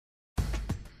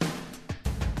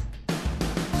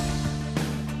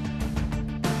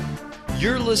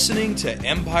You're listening to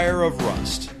Empire of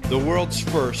Rust, the world's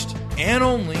first and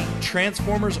only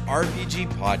Transformers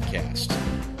RPG podcast.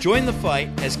 Join the fight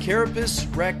as Carapace,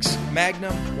 Rex,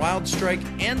 Magnum, Wildstrike,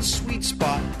 and Sweet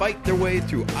Spot fight their way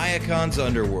through Iacon's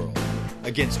underworld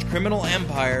against criminal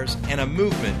empires and a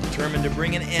movement determined to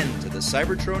bring an end to the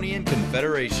Cybertronian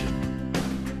Confederation.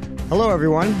 Hello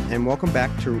everyone, and welcome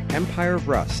back to Empire of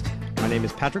Rust. My name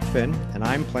is Patrick Finn, and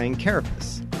I'm playing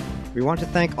Carapace. We want to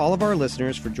thank all of our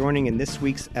listeners for joining in this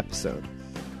week's episode.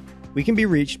 We can be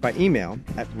reached by email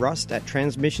at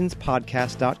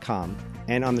rust@transmissionspodcast.com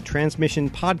and on the Transmission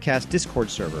Podcast Discord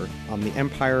server on the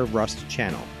Empire of Rust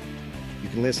channel. You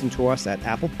can listen to us at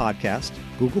Apple Podcast,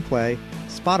 Google Play,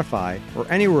 Spotify, or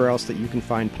anywhere else that you can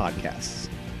find podcasts.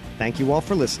 Thank you all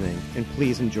for listening, and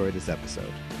please enjoy this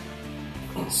episode.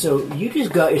 So you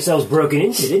just got yourselves broken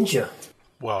into, didn't you?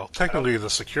 Well, technically the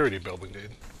security building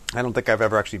did. I don't think I've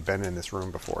ever actually been in this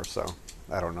room before, so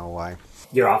I don't know why.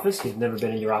 Your office? You've never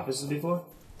been in your offices before?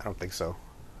 I don't think so.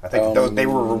 I think they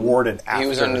were rewarded after. He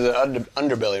was under the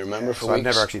underbelly, remember, for so weeks? I've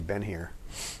never actually been here.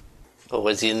 Well,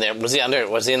 was he in there? Was he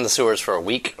in the sewers for a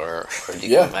week, or did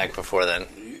he come back before then?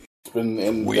 It's been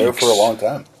in there for a long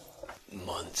time.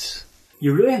 Months.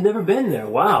 You really have never been there?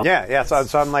 Wow. Yeah. So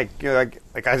I'm like, you know,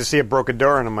 like I just see a broken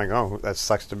door, and I'm like, oh, that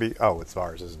sucks to be. Oh, it's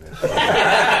ours, isn't it?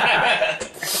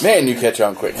 Man, you catch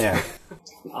on quick. Yeah.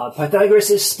 Pythagoras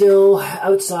is still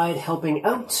outside helping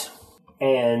out,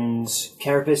 and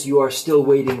Carapace, you are still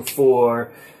waiting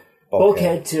for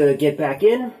Bulkhead to get back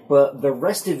in, but the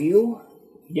rest of you,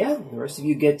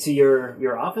 get to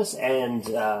your office, and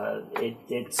it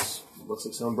looks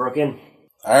like someone broke in.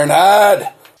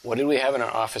 Ironhide! What did we have in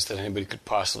our office that anybody could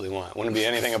possibly want? Wouldn't be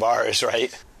anything of ours,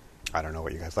 right? I don't know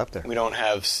what you guys left there. We don't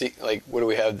have, what do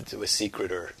we have that was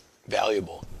secret or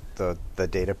valuable? The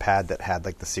data pad that had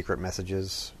like the secret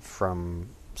messages from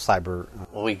Cyber.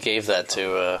 Well, we gave that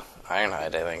to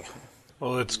Ironhide, I think.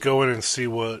 Well, let's go in and see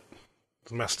what's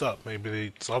messed up.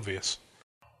 Maybe it's obvious.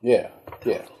 Yeah.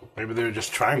 Maybe they were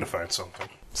just trying to find something.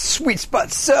 Sweet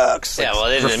Spot sucks! Yeah, well,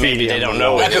 maybe they don't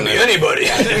know. That could be anybody.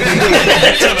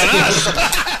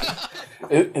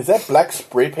 Is that black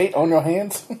spray paint on your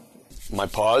hands? My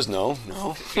paws? No.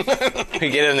 We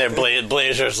get in there,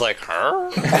 Blazer's like, huh?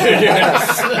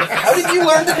 How did you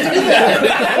learn to do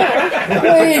that?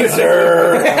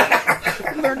 Blazer!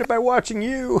 I learned it by watching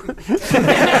you.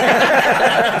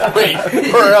 Wait,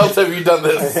 where else have you done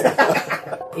this?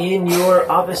 In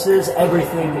your offices,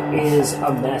 everything is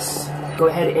a mess. Go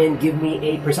ahead and give me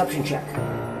a perception check.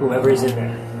 Whoever is in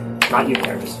there. Not you,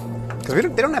 Carapace. Because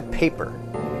they don't have paper,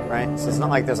 right? So it's not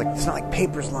like it's not like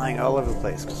papers lying all over the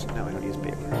place. Because no, we don't use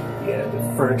paper. Yeah, the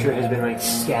furniture has been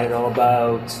scattered all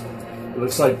about. It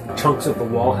looks like chunks of the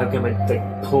wall have been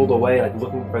pulled away,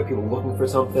 people looking for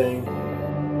something.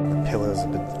 The pillows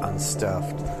have been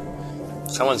unstuffed.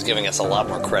 Someone's giving us a lot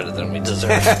more credit than we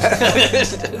deserve.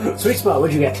 Sweet Spot,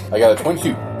 what'd you get? I got a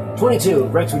 22. 22.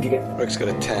 Rex, what'd you get? Rex got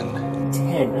a 10.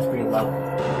 10, that's pretty low.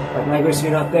 Pythagoras,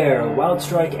 you're not there.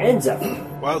 Wildstrike and Zephyr.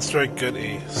 Wildstrike got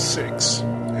a 6,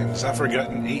 and Zephyr got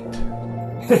an 8.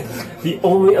 The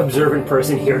only observant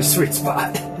person here is Sweet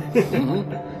Spot.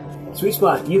 Sweet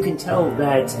Spot, you can tell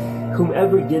that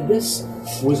whomever did this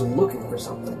was looking for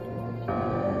something.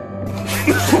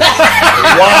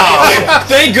 Wow!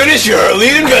 Thank goodness you're a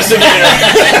lead investigator.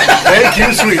 Thank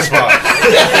you, Sweet Spot.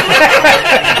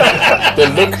 The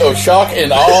look of shock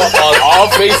and awe on all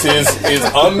faces is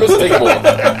unmistakable.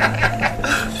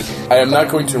 I am not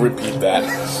going to repeat that.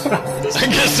 I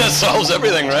guess that solves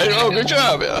everything, right? Oh, good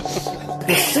job, yeah.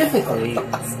 Specifically,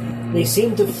 they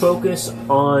seem to focus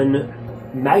on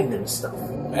Magnum stuff.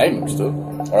 Magnum stuff?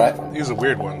 Alright. He's a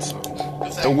weird one, so.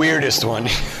 The weirdest one.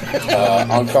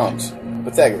 On comms.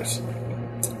 Pythagoras.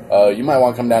 You might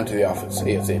want to come down to the office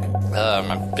ASAP.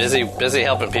 I'm busy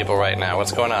helping people right now.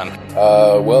 What's going on?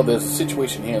 Well, there's a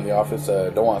situation here in the office.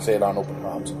 Don't want to say it on open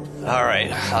comms. All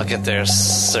right, I'll get there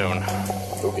soon.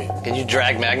 Okay. Can you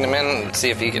drag Magnum in and see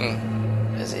if he can...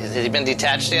 Has he been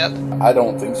detached yet? I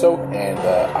don't think so, and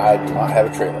I do not have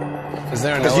a trailer. Is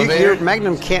there an elevator?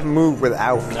 Magnum can't move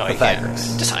without No, he can't.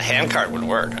 Pythagoras. Just a handcart would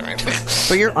work. I mean,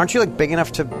 So aren't you big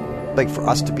enough to for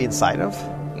us to be inside of?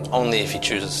 only if he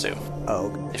chooses to.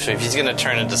 Oh. If he's going to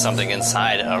turn into something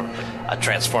inside a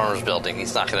Transformers building,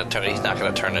 he's not going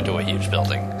to turn into a huge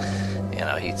building. You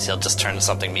know, he'll just turn to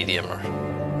something medium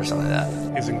or something like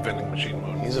that. He's in vending machine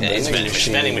mode. He's a He's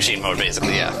vending machine mode,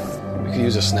 basically. Yeah. We could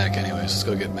use a snack anyways. Let's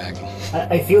go get Magnum.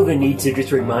 I feel the need to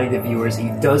just remind the viewers he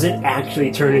doesn't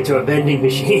actually turn into a vending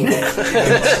machine.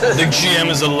 The GM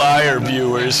is a liar,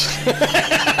 viewers.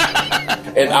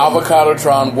 And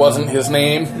Avocadotron wasn't his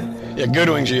name? Yeah, good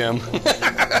one, GM.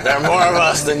 There are more of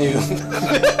us than you.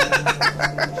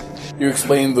 You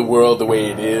explain the world the way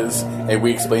it is, and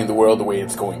we explain the world the way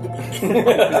it's going to be.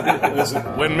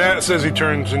 When Matt says he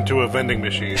turns into a vending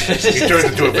machine, he turns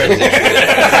into a vending machine.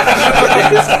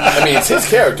 I mean, it's his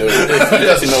character. If he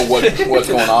doesn't know what's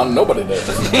going on, nobody does.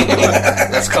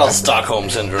 That's called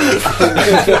Stockholm Syndrome.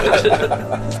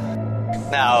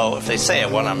 Now, if they say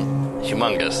it when I'm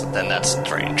humongous, then that's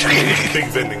strange. Big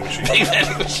vending machine. Big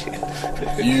vending machine.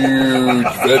 Huge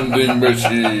vending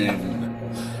machine.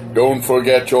 Don't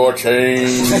forget your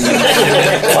change.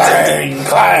 Clang,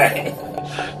 clang.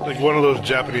 Like one of those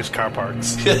Japanese car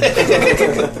parks.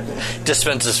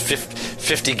 Dispenses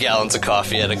 50 gallons of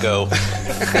coffee at a go.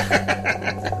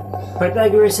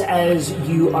 Pythagoras, as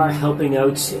you are helping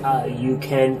out, you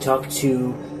can talk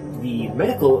to the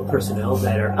medical personnel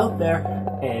that are out there,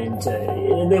 and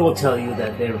they will tell you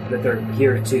that they're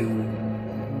here to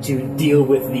deal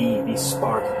with the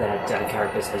spark that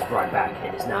Carapace has brought back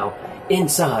and is now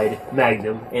inside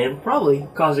Magnum and probably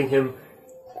causing him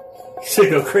to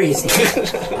go crazy.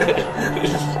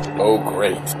 Oh,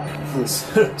 great.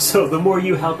 So the more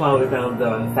you help out with them,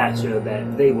 the faster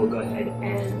that they will go ahead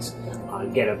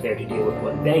and get up there to deal with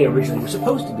what they originally were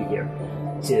supposed to be here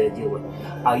to deal with.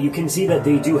 You can see that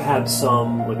they do have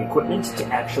some equipment to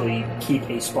actually keep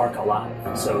a spark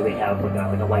alive. So they have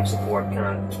like a life support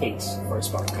kind of case for a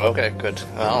spark. Okay, good.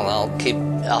 Well,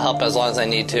 I'll help as long as I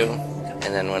need to,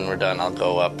 and then when we're done, I'll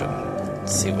go up and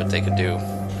see what they can do.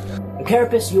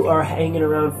 Carapace, you are hanging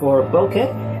around for Bulkhead,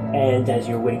 and as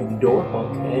you're waiting at the door,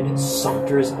 Bulkhead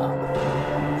saunters up.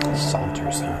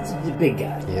 Saunters, huh? He's a big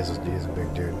guy. He is a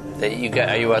big dude.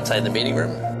 Are you outside the meeting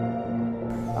room?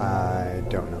 I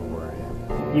don't know where I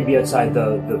am. You'd be outside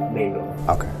the main building.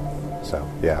 Okay. So,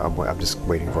 yeah, I'm just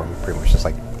waiting for him, pretty much just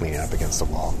like leaning up against the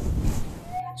wall.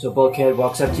 So Bulkhead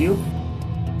walks up to you.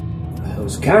 It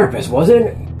was Carapace, wasn't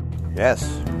it? Yes.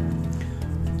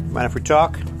 Mind if we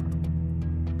talk?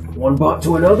 One bot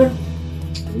to another?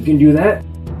 We can do that.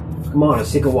 Come on,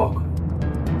 let's take a walk.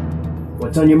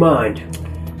 What's on your mind?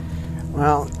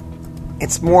 Well,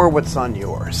 it's more what's on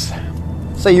yours.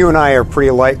 Say you and I are pretty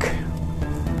alike,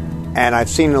 and I've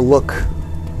seen the look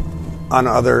on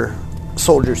other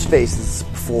soldiers' faces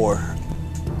before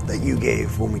that you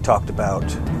gave when we talked about,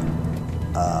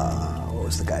 what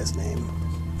was the guy's name?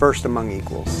 First Among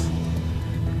Equals.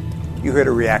 You heard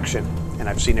a reaction, and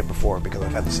I've seen it before because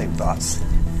I've had the same thoughts.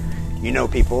 You know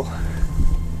people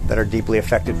that are deeply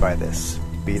affected by this,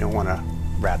 but you don't want to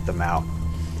rat them out.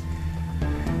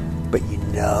 But you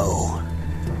know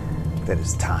that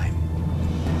it's time.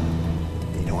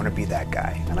 You don't want to be that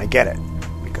guy. And I get it,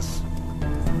 because,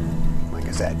 like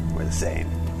I said, we're the same.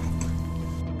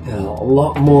 A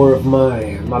lot more of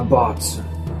my bots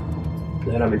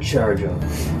that I'm in charge of.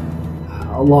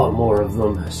 A lot more of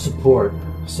them support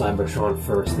Cybertron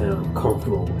First than I'm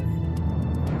comfortable with.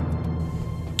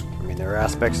 I mean, there are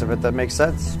aspects of it that make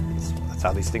sense. That's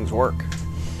how these things work.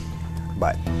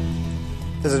 But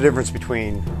there's a difference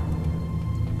between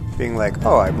being like,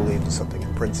 oh, I believe in something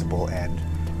in principle, and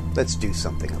let's do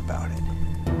something about it.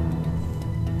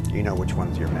 You know which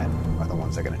ones your men are the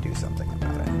ones that are going to do something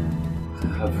about it.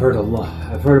 I've heard a lot.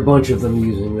 I've heard a bunch of them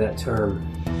using that term.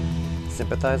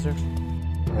 Sympathizer?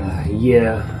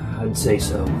 Yeah, I'd say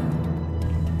so.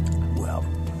 Well,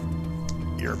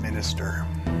 you're a minister.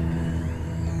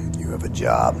 You have a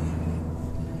job.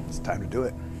 It's time to do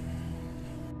it.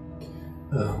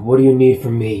 What do you need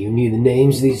from me? You need the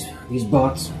names of these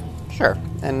bots? Sure.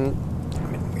 And, I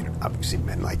mean, obviously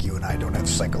men like you and I don't have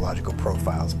psychological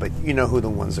profiles, but you know who the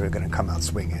ones that are going to come out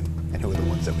swinging and who are the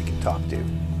ones that we can talk to.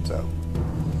 So,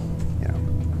 you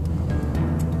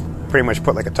know, pretty much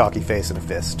put like a talky face and a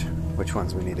fist. Which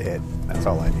ones we need to hit. That's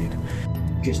all I need.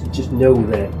 Just know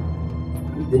that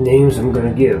the names I'm going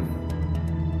to give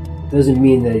doesn't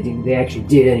mean that they actually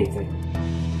did anything.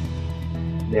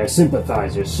 They are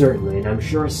sympathizers, certainly, and I'm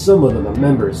sure some of them are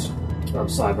members of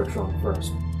Cybertron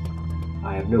First.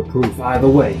 I have no proof either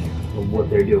way of what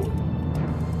they're doing.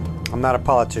 I'm not a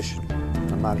politician.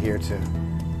 I'm not here to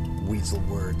weasel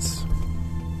words.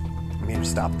 I'm here to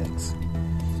stop things.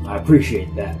 I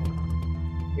appreciate that.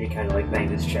 He kind of like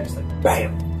banged his chest, like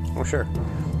BAM! Oh, sure.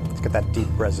 It's got that deep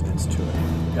resonance to it.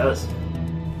 It does.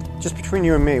 Just between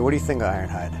you and me, what do you think of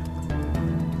Ironhide?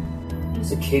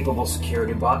 He's a capable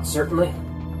security bot, certainly.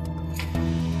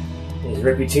 His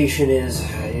reputation is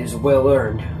well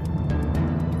earned.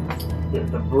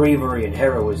 The bravery and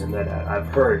heroism that I've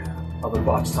heard other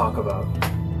bots talk about,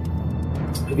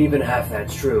 if even half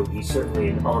that's true, he's certainly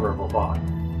an honorable bot.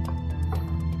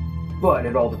 But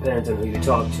it all depends on who you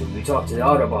talk to. If you talk to the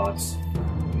Autobots,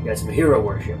 you got some hero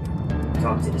worship. If you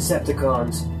talk to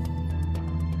Decepticons,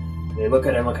 They look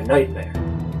at him like a nightmare.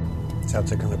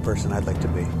 Sounds like the kind of person I'd like to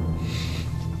be.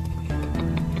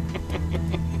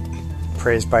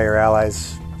 Praised by your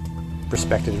allies,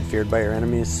 respected and feared by your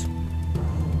enemies.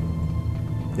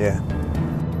 Yeah.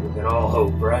 We can all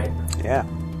hope, right? Yeah.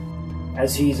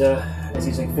 As he's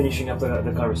like finishing up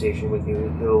the conversation with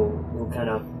you,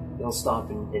 he'll stop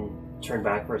and turn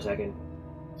back for a second.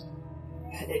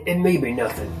 It may be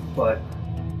nothing, but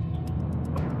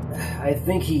I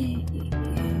think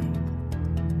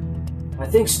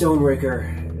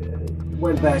Stoneraker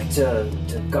went back to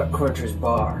Gut Cruncher's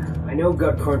bar. I know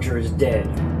Gut Cruncher is dead,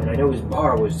 and I know his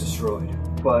bar was destroyed,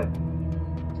 but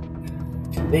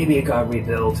maybe it got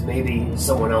rebuilt, maybe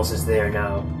someone else is there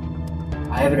now.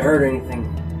 I haven't heard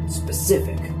anything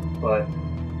specific, but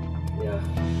yeah,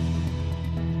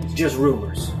 it's just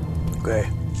rumors. Okay.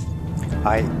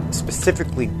 I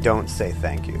specifically don't say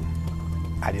thank you.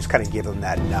 I just kind of give them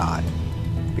that nod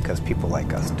because people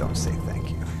like us don't say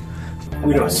thank you.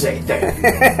 We don't say thank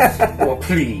you. Well,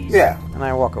 please. Yeah, and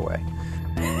I walk away.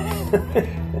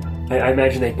 I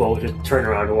imagine they both just turn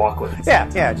around and walk away.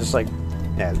 Yeah, just like,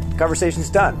 yeah, conversation's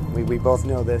done. We both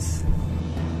know this.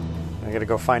 I gotta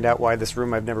go find out why this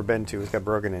room I've never been to has got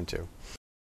broken into.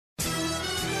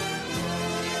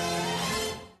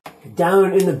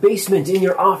 Down in the basement in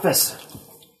your office.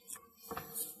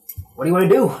 What do you want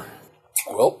to do?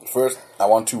 Well, first, I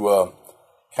want to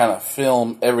kind of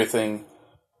film everything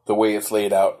the way it's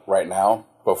laid out right now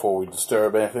before we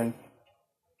disturb anything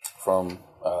from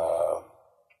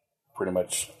pretty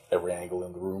much every angle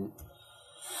in the room.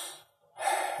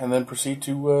 And then proceed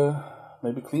to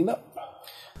maybe clean up.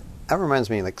 That reminds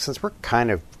me, like, since we're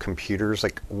kind of computers,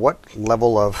 like, what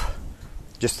level of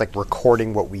just, like,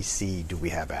 recording what we see do we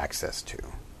have access to?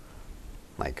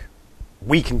 Like,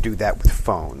 we can do that with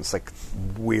phones. Like,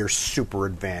 we're super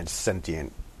advanced,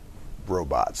 sentient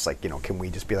robots. Like, you know, can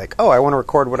we just be like, oh, I want to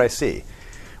record what I see?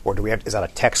 Or do we have, is that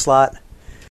a text slot?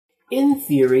 In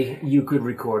theory, you could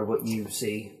record what you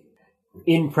see.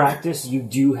 In practice, you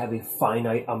do have a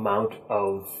finite amount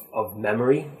of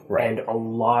memory, right. And a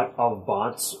lot of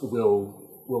bots will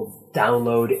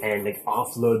download and like,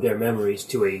 offload their memories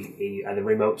to a either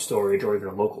remote storage or even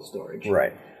a local storage.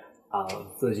 Right. For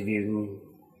those of you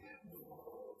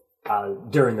who,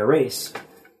 during the race,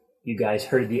 you guys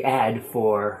heard the ad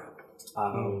for,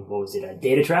 what was it,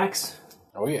 Data Tracks?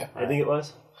 Oh, yeah. I think it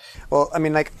was. Well, I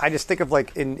mean, like, I just think of,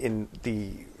 like, in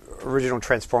the original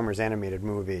Transformers animated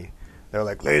movie, they're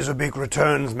like, Laserbeak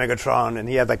returns, Megatron, and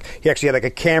he actually had, like, a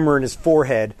camera in his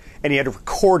forehead, and he had to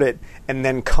record it and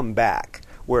then come back.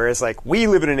 Whereas, like, we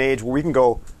live in an age where we can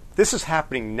go, this is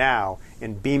happening now,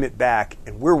 and beam it back,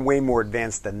 and we're way more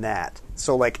advanced than that.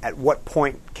 So, like, at what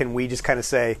point can we just kind of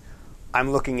say,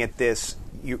 I'm looking at this,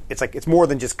 it's like, it's more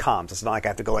than just comms. It's not like I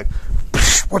have to go, like,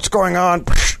 what's going on,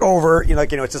 over,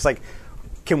 it's just like,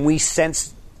 can we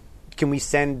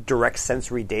send direct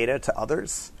sensory data to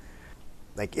others?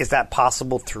 Like, is that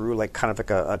possible through, like, kind of like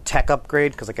a tech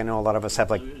upgrade? Because, like, I know a lot of us have,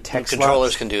 like, tech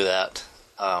controllers slots. can do that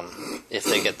if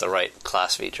they get the right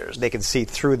class features. They can see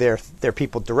through their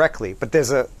people directly. But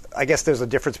I guess there's a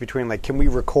difference between, like, can we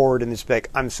record and just be like,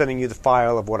 I'm sending you the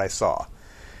file of what I saw,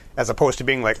 as opposed to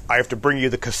being like, I have to bring you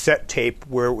the cassette tape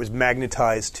where it was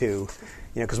magnetized to,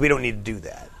 because we don't need to do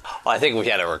that. Well, I think if we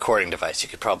had a recording device, you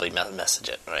could probably message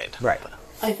it, right? Right. But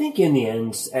I think in the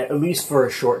end, at least for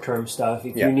short-term stuff,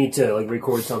 if you need to like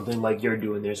record something like you're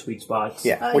doing their sweet spots,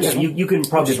 you can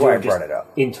probably do it just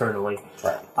internally.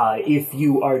 Right. If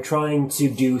you are trying to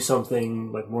do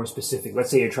something like more specific, let's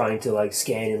say you're trying to like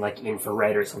scan in like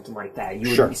infrared or something like that,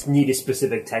 you would need a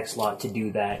specific tech slot to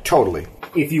do that. Totally.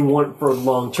 If you want for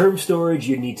long-term storage,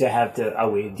 you need to have a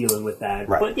way of dealing with that.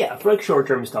 Right. But yeah, for like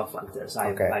short-term stuff like this,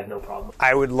 I have no problem.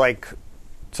 I would like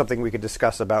something we could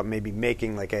discuss about maybe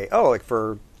making like like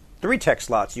for 3 tech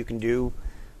slots you can do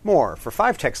more. For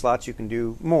 5 tech slots you can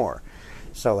do more.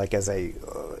 So like as an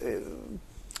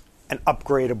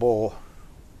upgradable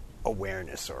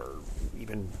awareness, or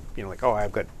even like, oh,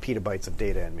 I've got petabytes of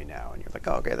data in me now, and you're like,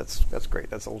 oh, okay, that's great.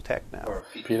 That's old tech now. Or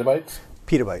petabytes?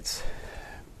 Petabytes.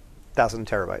 1,000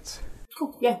 terabytes.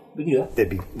 Cool. Yeah, we can do that. They'd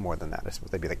be more than that. I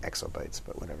suppose they'd be like exabytes,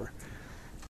 but whatever.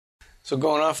 So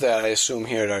going off that, I assume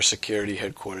here at our security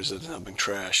headquarters that's now been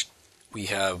trashed, we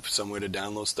have somewhere to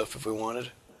download stuff if we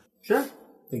wanted? Sure.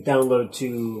 Like download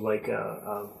to like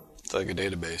It's like a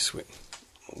database. What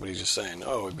are you just saying?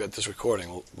 Oh, we've got this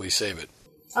recording. We save it.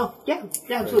 Oh, yeah,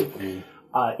 absolutely.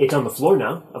 It's on the floor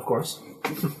now, of course,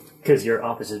 because your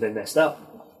office has been messed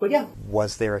up. But yeah.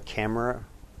 Was there a camera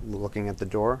looking at the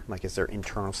door? Like, is there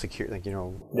internal security? Like,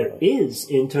 There is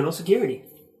internal security.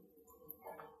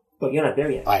 But you're not there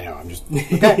yet. I know, I'm just...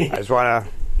 Okay. I just want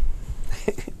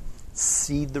to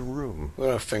seed the room. We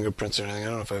don't have fingerprints or anything. I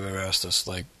don't know if I've ever asked this.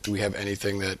 Like, do we have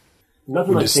anything that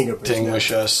Nothing would like fingerprints.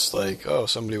 distinguish us? Like, oh,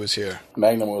 somebody was here.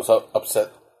 Magnum was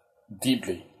upset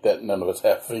deeply that none of us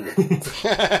have fingerprints.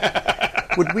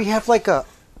 Would we have like a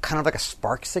kind of like a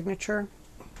spark signature?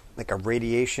 Like a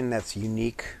radiation that's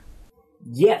unique?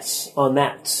 Yes, on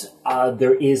that.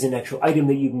 There is an actual item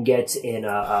that you can get in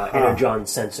a Energon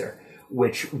sensor,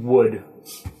 which would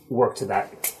work to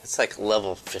that. It's like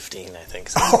level 15, I think,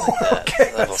 something like that.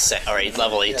 Okay.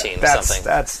 Level 18 something.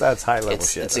 That's high level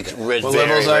It's shit. very, level's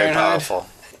very Ironhide? powerful.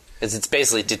 It's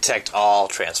basically detect all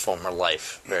Transformer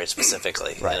life very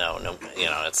specifically. Right.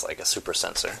 It's like a super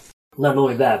sensor. Not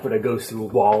only that, but it goes through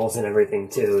walls and everything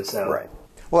too. So Right.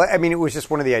 Well, I mean, it was just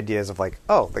one of the ideas of like,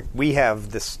 oh, like we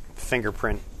have this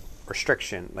fingerprint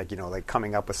restriction, like, like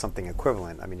coming up with something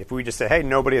equivalent. I mean, if we just say, hey,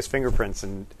 nobody has fingerprints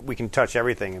and we can touch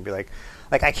everything and be like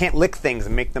I can't lick things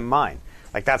and make them mine.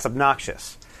 Like, that's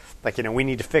obnoxious. Like, we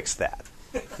need to fix that.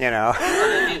 We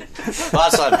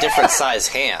also have different size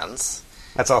hands.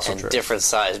 That's also and true. Different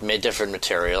size, different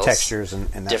materials. Textures and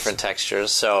that's different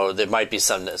textures. So there might be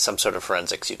some sort of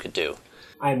forensics you could do.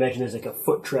 I imagine there's like a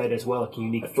foot tread as well, like a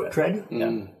unique foot tread.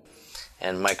 Yeah.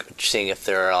 And seeing if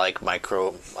there are like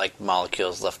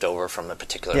molecules left over from a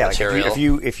particular like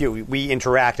material. if we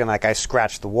interact and like I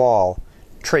scratch the wall,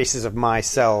 traces of my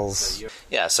cells.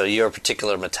 Yeah, so your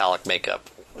particular metallic makeup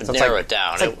would So narrow it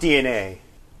down. It's like DNA,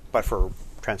 but for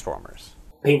Transformers.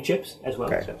 Paint chips as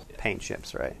well. Okay. So. Paint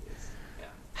chips, right? Yeah.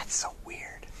 That's so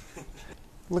weird.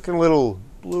 Looking a little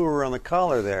bluer on the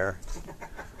collar there.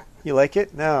 You like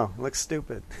it? No, it looks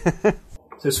stupid.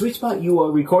 So, Sweet Spot, you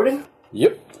are recording?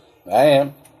 Yep, I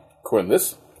am. Recording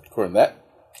this, recording that,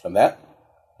 and that.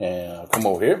 And I'll come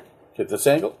over here, get this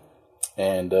angle,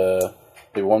 and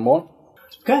maybe one more.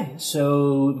 Okay,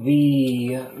 so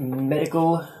the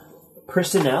medical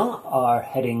personnel are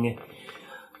heading.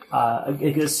 I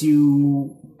guess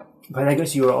you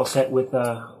are all set with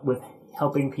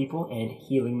helping people and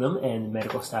healing them, and the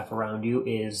medical staff around you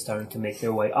is starting to make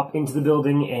their way up into the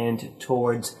building and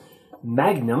towards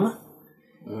Magnum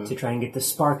to try and get the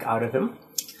spark out of him.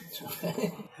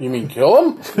 You mean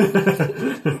kill him?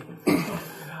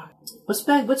 What's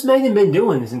Magnum been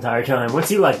doing this entire time? What's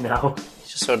he like now? He's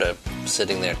just sort of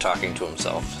sitting there talking to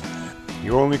himself.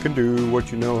 You only can do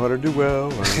what you know how to do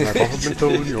well, and I've often been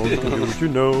told you only can do what you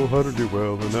know how to do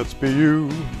well, and that's be you.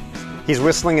 He's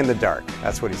whistling in the dark.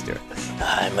 That's what he's doing.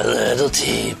 I'm a little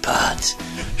teapot,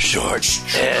 short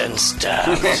and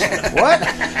stout. What?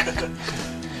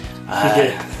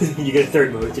 You get a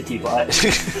third move to teapot.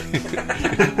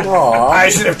 I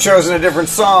should have chosen a different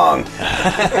song.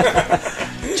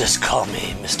 Just call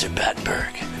me Mr.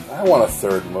 Battenberg. I want a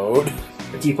third mode.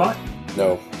 A teapot?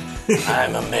 No.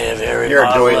 I'm a very You're a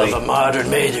model doily. of a modern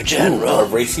major A general.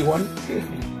 racy one?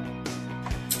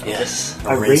 Yes.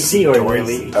 A racy or a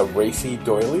doily? A racy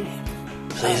doily?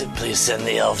 Please send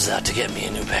the elves out to get me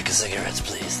a new pack of cigarettes,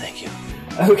 please. Thank you.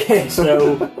 Okay,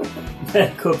 so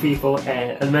medical people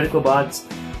and medical bots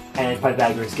and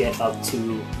Pythagoras get up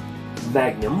to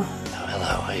Magnum. Oh,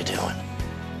 hello. How you doing?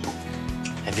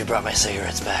 Have you brought my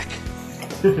cigarettes back?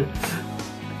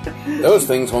 Those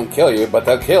things won't kill you, but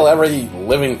they'll kill every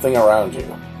living thing around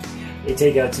you. They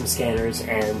take out some scanners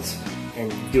and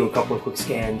do a couple of quick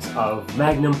scans of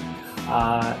Magnum,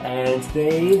 and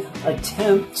they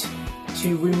attempt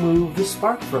to remove the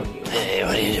spark from you. Hey,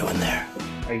 what are you doing there?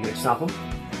 Are you going to stop them?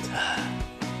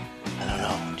 I don't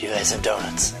know. Do you guys have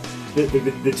donuts?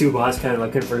 The two bots kind of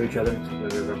like confer each other.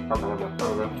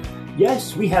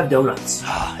 Yes, we have donuts.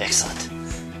 Ah, excellent.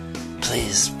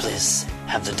 Please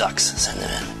have the ducks. Send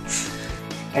them in.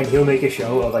 And he'll make a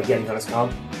show of like getting on his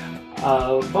comm.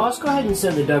 Boss, go ahead and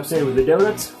send the ducks in with the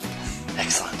donuts.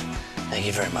 Excellent. Thank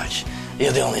you very much.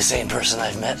 You're the only sane person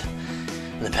I've met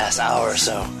in the past hour or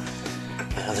so.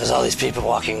 There's all these people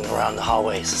walking around the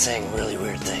hallways saying really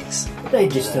weird things. They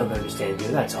just don't understand you,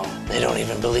 that's all. They don't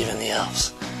even believe in the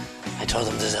elves. I told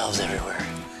them there's elves everywhere.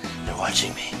 They're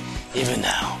watching me, even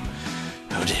now.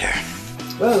 Oh dear.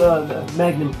 Well,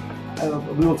 Magnum,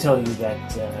 we will tell you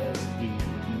that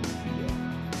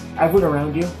everyone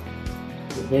around you,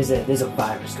 there's a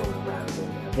virus going around,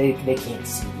 and they can't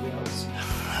see the elves.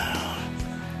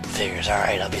 Figures. All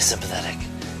right, I'll be sympathetic,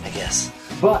 I guess.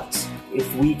 But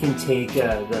if we can take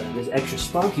this extra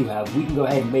spark you have, we can go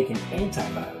ahead and make an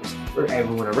antivirus for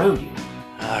everyone around you.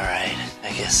 All right,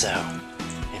 I guess so.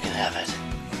 You can have it.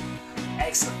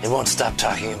 Excellent. It won't stop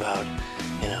talking about,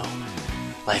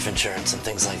 life insurance and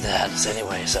things like that.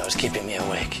 Anyway, so it's keeping me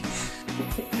awake.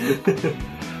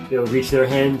 They'll reach their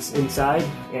hands inside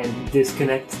and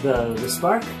disconnect the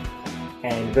spark,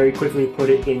 and very quickly put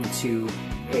it into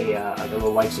a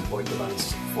little life support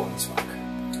device for the spark.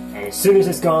 And as soon as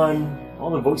it's gone, all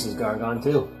the voices are gone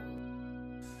too.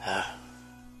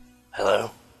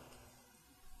 Hello?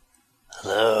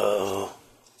 Hello?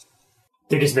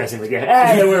 They're just messing with you.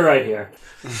 Hey, we're right here.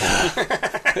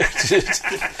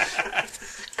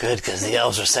 Good, because the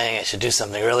elves were saying I should do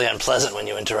something really unpleasant when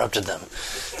you interrupted them.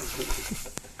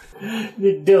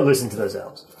 They'll listen to those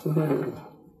elves.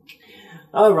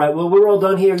 Alright, well, we're all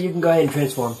done here. You can go ahead and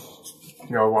transform.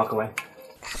 I'll walk away.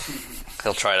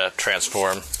 He'll try to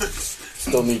transform.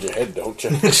 Still need your head, don't you?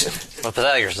 Well,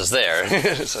 Pythagoras is there.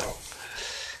 So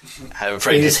I'm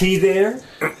afraid Is he there?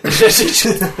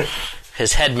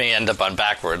 his head may end up on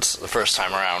backwards the first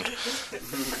time around.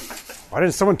 Why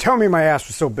didn't someone tell me my ass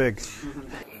was so big?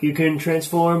 You can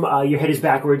transform. Your head is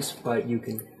backwards, but you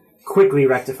can quickly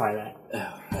rectify that.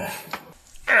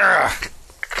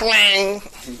 Clang!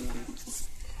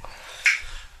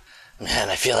 Man,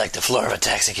 I feel like the floor of a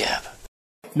taxi cab.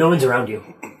 No one's around you.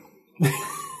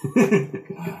 Man,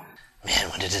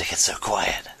 when did it get so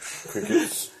quiet?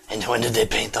 Crickets. And when did they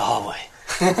paint the hallway?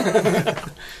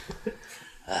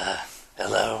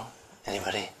 Hello?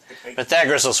 Anybody?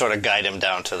 Pythagoras will sort of guide him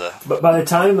down to the... But by the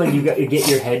time you get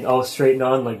your head all straightened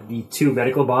on, the 2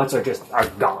 medical bots are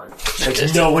gone.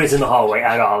 No one is in the hallway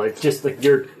at all. It's just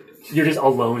you're just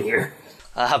alone here.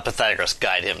 I'll have Pythagoras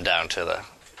guide him down to the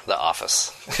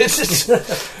office.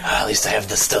 At least I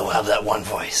still have that one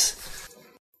voice.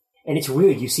 And it's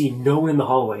weird. You see no one in the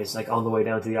hallways, on the way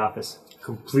down to the office.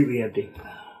 Completely empty.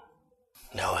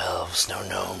 No elves, no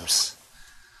gnomes.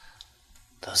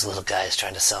 Those little guys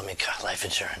trying to sell me life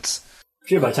insurance.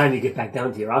 Sure, by the time you get back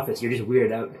down to your office, you're just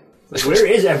weirded out. Where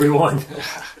is everyone?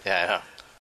 Yeah,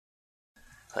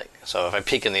 I know. So if I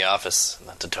peek in the office,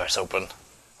 not the door's open,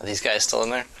 are these guys still in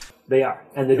there? They are.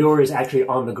 And the door is actually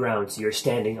on the ground, so you're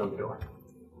standing on the door.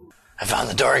 I found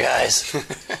the door, guys.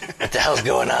 What the hell's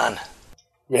going on?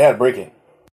 We had a break-in.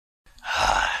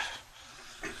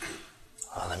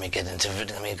 Well, let me get into it.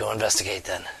 Let me go investigate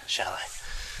then, shall I?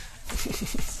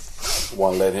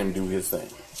 Want to let him do his thing.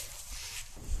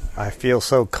 I feel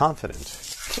so confident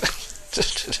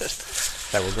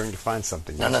that we're going to find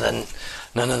something. None of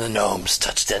the gnomes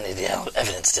touched any of the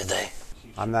evidence, did they?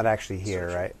 I'm not actually here,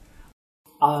 right?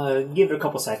 Give it a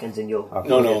couple seconds and you'll No get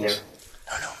gnomes. there.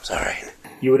 No gnomes, all right.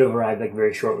 You would have arrived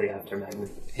very shortly after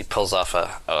Magnum. He pulls off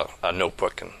a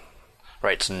notebook and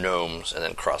writes gnomes and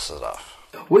then crosses it off.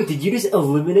 Wait, did you just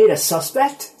eliminate a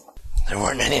suspect? There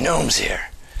weren't any gnomes here.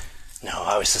 No,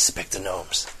 I always suspect the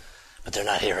gnomes. But they're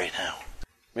not here right now.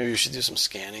 Maybe you should do some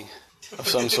scanning of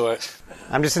some sort.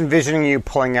 I'm just envisioning you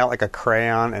pulling out a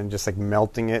crayon and just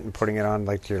melting it and putting it on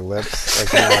to your lips. You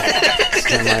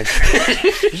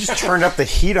just turned up the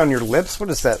heat on your lips? What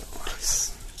is that?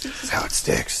 This is how it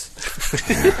sticks.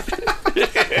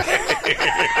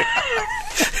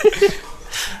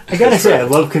 I gotta say, I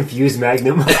love confused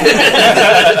Magnum. All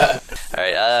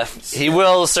right, he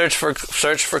will search for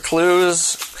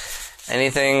clues.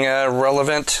 Anything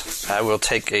relevant? I will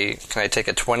take Can I take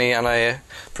a 20 on a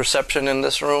perception in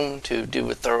this room to do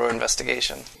a thorough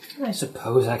investigation? I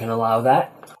suppose I can allow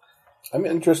that. I'm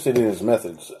interested in his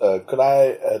methods. Could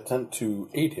I attempt to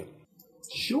aid him?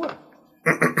 Sure.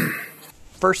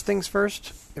 First things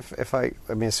first, if I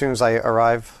mean, as soon as I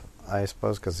arrive, I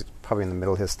suppose, because it's probably in the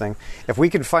middle of his thing. If we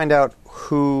can find out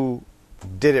who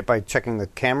did it by checking the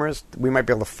cameras, we might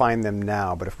be able to find them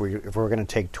now. But if we're going to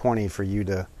take 20 for you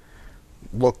to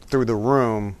look through the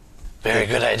room, Very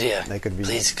good idea. They could be.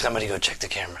 Please, somebody go check the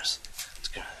cameras. It's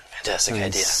a fantastic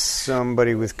idea.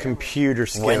 Somebody with computer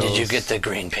skills. When did you get the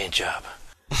green paint job?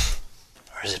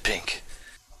 Or is it pink?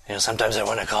 Sometimes I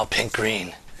want to call pink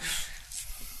green.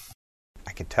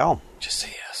 I can tell. Just say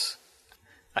yes.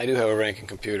 I do have a rank in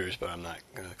computers, but I'm not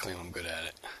going to claim I'm good at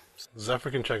it.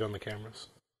 Zephyr can check on the cameras.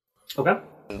 Okay.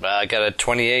 I got a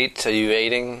 28. Are you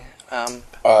aiding?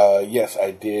 Yes,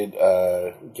 I did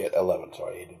get 11, so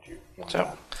I aided you.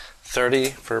 So 30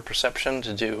 for perception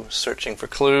to do searching for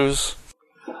clues.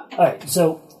 Alright,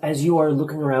 so as you are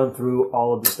looking around through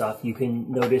all of the stuff, you can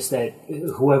notice that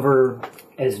whoever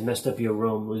has messed up your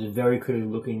room was very clearly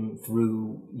looking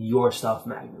through your stuff,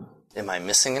 Magnum. Am I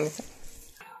missing anything?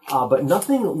 But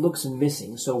nothing looks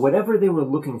missing, so whatever they were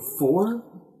looking for,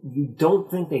 you don't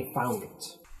think they found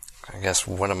it. I guess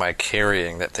what am I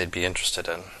carrying that they'd be interested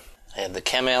in? I have the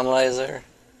chem analyzer,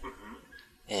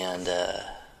 and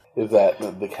Is that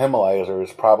the chemalizer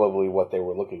is probably what they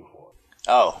were looking for.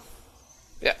 oh,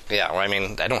 yeah. Well, I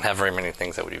mean, I don't have very many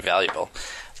things that would be valuable.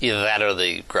 Either that or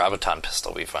the graviton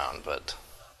pistol we found, but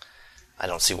I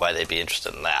don't see why they'd be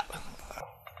interested in that.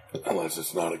 Unless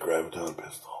it's not a graviton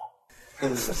pistol.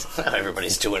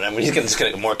 Everybody's doing it. I mean, he's just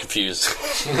going to get more confused.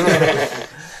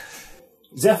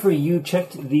 Zephyr, you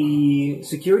checked the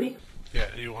security? Yeah,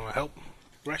 you want to help,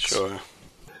 Rex? Sure.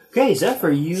 Okay,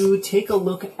 Zephyr, you take a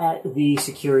look at the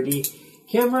security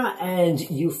camera and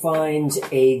you find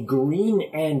a green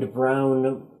and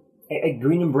brown,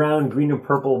 green and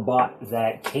purple bot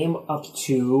that came up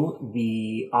to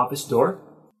the office door.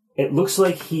 It looks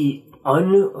like he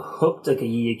unhooked,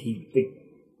 he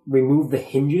removed the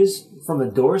hinges from the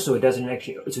door so it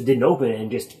didn't open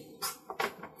and just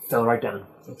fell right down.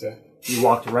 Okay. You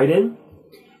walked right in,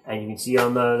 and you can see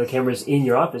on the cameras in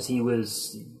your office he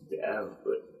was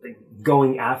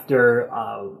going after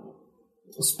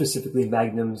specifically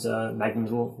Magnum's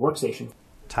little workstation.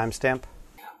 Timestamp?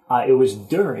 It was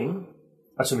during,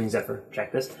 assuming Zephyr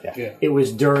checked this, Yeah. it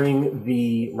was during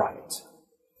the riot.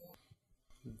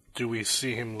 Do we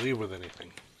see him leave with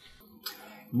anything?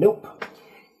 Nope.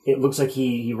 It looks like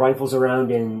he rifles around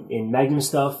in Magnum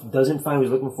stuff, doesn't find what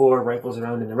he's looking for, rifles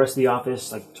around in the rest of the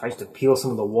office, tries to peel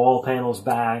some of the wall panels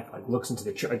back, looks into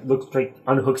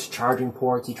unhooks charging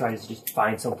ports. He tries to just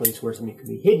find someplace where something could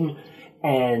be hidden,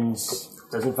 and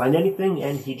doesn't find anything,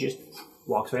 and he just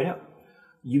walks right out.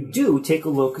 You do take a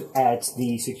look at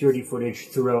the security footage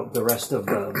throughout the rest of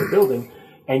the building,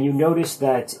 and you notice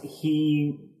that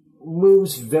he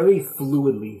moves very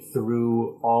fluidly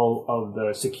through all of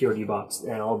the security bots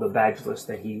and all the badge lists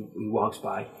that he walks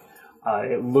by.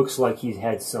 It looks like he's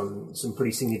had some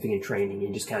pretty significant training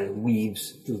and just kind of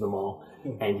weaves through them all,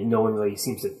 and no one really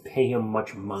seems to pay him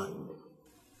much mind.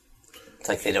 It's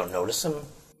like they don't notice him?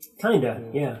 Kinda,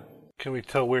 yeah. Can we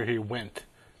tell where he went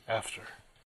after?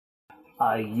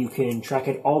 You can track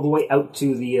it all the way out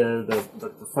to the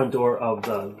front door of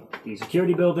the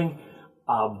security building,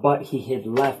 but he had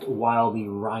left while the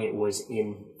riot was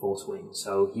in full swing,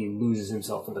 so he loses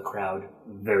himself in the crowd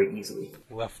very easily.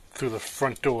 Left through the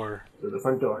front door. Through the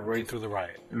front door. Right through the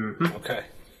riot. Mm-hmm. Okay.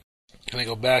 Can I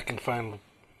go back and find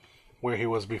where he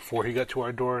was before he got to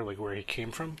our door, where he came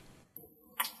from?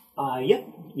 Yep.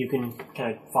 You can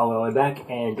kind of follow all the way back,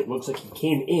 and it looks like he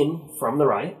came in from the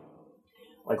riot,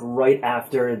 right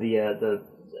after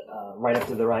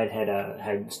the riot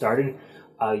had started.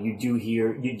 You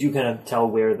do kind of tell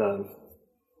where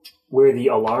the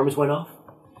alarms went off,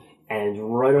 and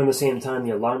right around the same time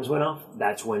the alarms went off,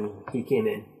 that's when he came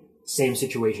in. Same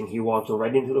situation. He walked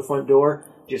right into the front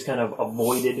door, just kind of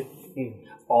avoided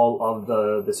all of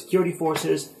the security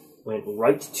forces, went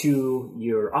right to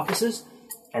your offices,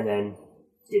 and then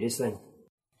did his thing.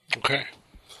 Okay.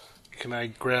 Can I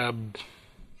grab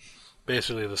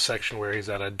basically the section where he's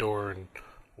at a door and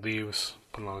leaves,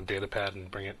 put it on a data pad, and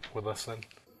bring it with us then?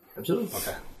 Absolutely.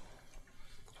 Okay.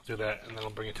 I'll do that, and then I'll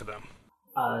bring it to them.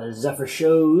 Zephyr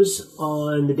shows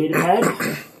on the data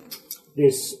pad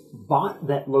this bot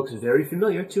that looks very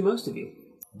familiar to most of you.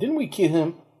 Didn't we kill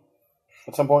him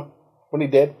at some point? Wasn't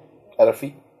he dead at our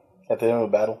feet at the end of a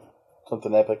battle?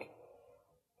 Something epic?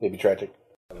 Maybe tragic?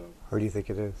 Who do you think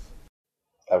it is?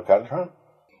 Avocadotron?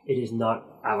 It is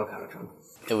not Avocadotron.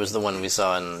 It was the one we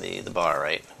saw in the bar,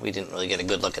 right? We didn't really get a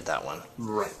good look at that one.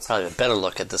 Right. Probably a better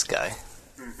look at this guy.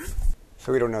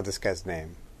 So we don't know this guy's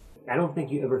name. I don't think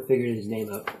you ever figured his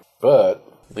name out. But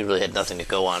We really had nothing to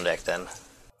go on back then.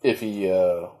 if he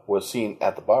was seen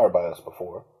at the bar by us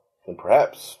before, then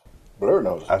perhaps Blur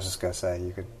knows. I was just going to say,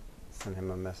 you could send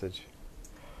him a message.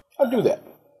 I'll do that.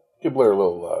 Give Blur a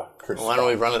little courtesy. Why don't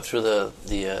we run it through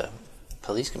the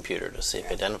police computer to see if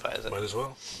it identifies it? Might as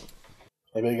well.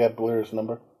 Maybe I got Blur's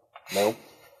number? No?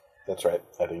 That's right.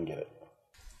 I didn't get it.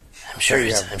 I'm sure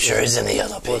he's in the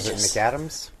yellow Was it pages.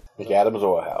 McAdams? McAdams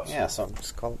Oil House. Yeah, so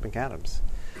just call it McAdams.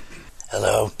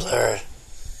 Hello, Blur.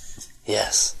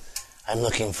 Yes, I'm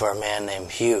looking for a man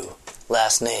named Hugh.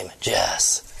 Last name,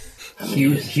 Jass.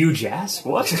 Huge ass?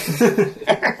 What?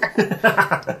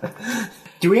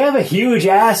 Do we have a huge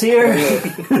ass here?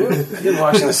 You've been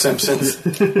watching The Simpsons.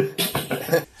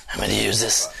 I'm going to use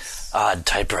this odd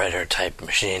typewriter type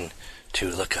machine to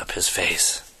look up his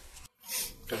face.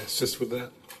 Can I assist with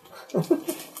that?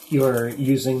 You're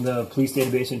using the police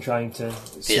database and trying to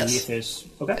see Yes. if there's...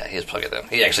 Okay. Yeah, he's plugged it in.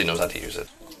 He actually knows how to use it.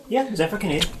 Yeah, Zephyr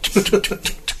can aid.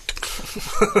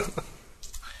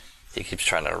 He keeps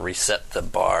trying to reset the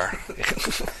bar.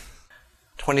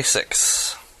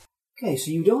 26. Okay,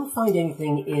 so you don't find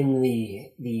anything in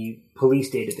the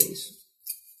police database.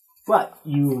 But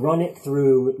you run it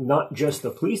through not just the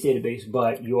police database,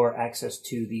 but your access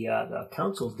to the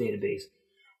council's database.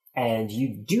 And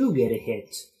you do get a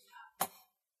hit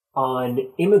on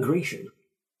immigration.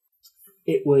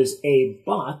 It was a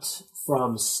bot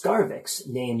from Scarvix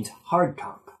named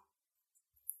Hardtop.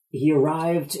 He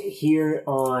arrived here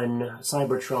on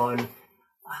Cybertron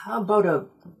About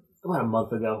a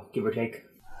month ago, give or take.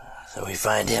 So we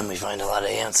find him, we find a lot of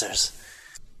answers.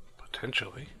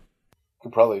 Potentially.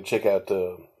 Could probably check out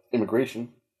immigration,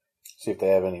 see if they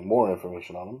have any more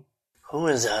information on him. Who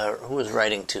was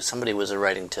writing to? Somebody was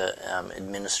writing to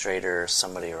administrator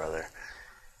somebody or other.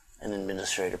 An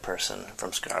administrator person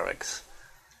from Scarwix.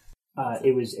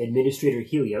 It was Administrator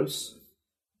Helios,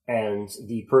 and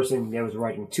the person that was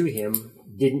writing to him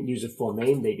didn't use a full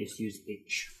name, they just used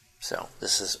H. So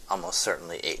this is almost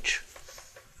certainly H.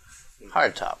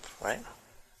 Hardtop, right?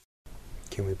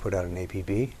 Can we put out an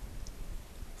APB?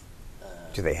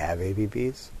 Do they have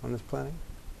APBs on this planet?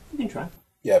 You can try.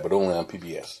 Yeah, but only on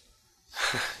PBS.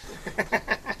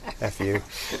 F you.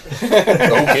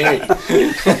 Okay.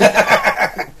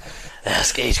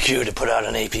 Ask HQ to put out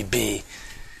an APB.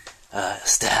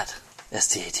 Stat.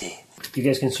 STAT. You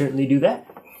guys can certainly do that.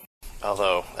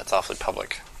 Although, that's awfully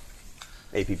public.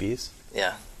 APBs?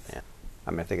 Yeah. Yeah.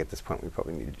 I mean, I think at this point we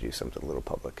probably need to do something a little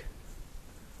public.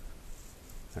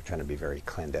 They're trying to be very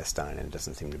clandestine, and it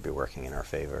doesn't seem to be working in our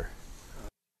favor.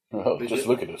 Well, just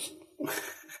look at us.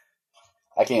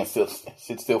 I can't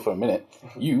sit still for a minute.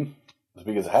 You, as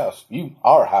big as a house. You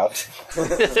are a house.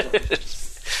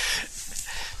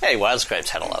 Hey,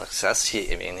 Wildscribe's had a lot of success.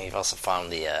 He also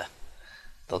found the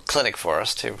clinic for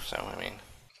us, too. So, I mean...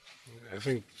 I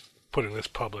think putting this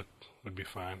public would be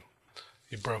fine.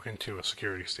 He broke into a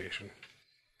security station.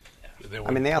 They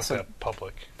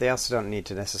public. They also don't need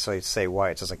to necessarily say why.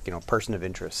 It's just like, person of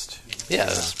interest. Yeah,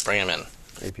 just bring him in.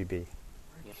 APB.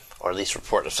 Or at least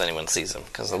report if anyone sees him,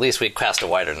 because at least we cast a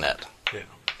wider net. Yeah.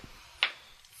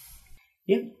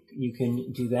 Yep, you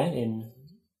can do that, and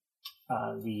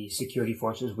the security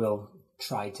forces will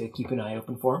try to keep an eye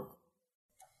open for him.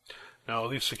 Now,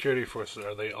 these security forces,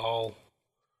 are they all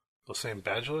the same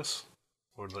badgeless?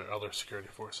 Or are there other security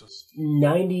forces?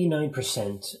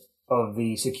 99% of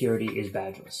the security is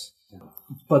badgeless.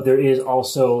 But there is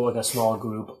also like a small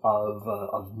group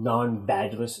of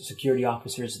non-badgeless security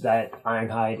officers that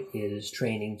Ironhide is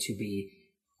training to be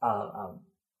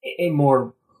a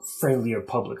more friendlier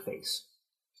public face.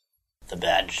 The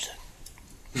badged.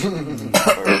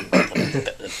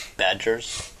 the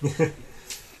badgers.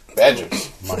 Badgers.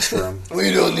 Mushroom.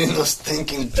 We don't need those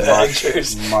thinking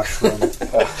badgers. Mushroom.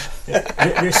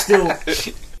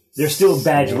 They're still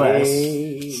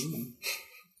badgeless.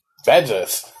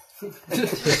 Badgers.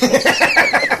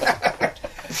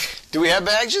 Do we have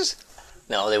badges?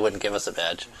 No, they wouldn't give us a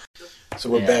badge. So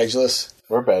we're badgeless?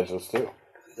 We're badgers, too.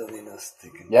 We don't need no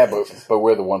stinking Yeah, but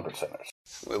we're the 1%ers.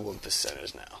 We're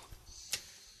 1%ers now.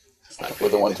 We're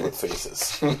the ones with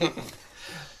faces.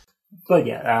 But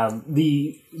yeah,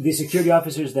 the security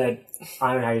officers that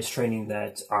Ironhide is training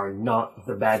that are not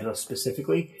the badgeless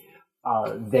specifically,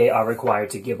 they are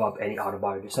required to give up any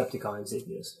out-of-body Decepticon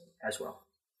insignias as well.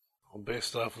 Well,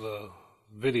 based off the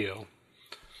video,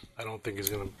 I don't think he's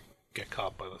going to get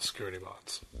caught by the security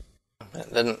bots.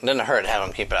 It doesn't hurt to have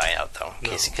him keep an eye out, though.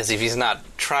 Because if he's not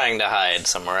trying to hide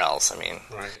somewhere else, I mean...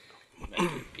 Right.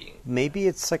 Maybe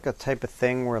it's like a type of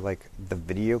thing where, like, the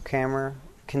video camera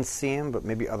can see him, but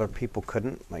maybe other people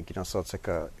couldn't. Like, so it's like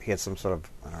he had some sort of,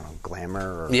 I don't know,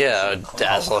 glamour or... Yeah, a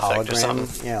dazzle effect or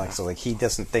something. Yeah, so, he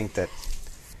doesn't think that...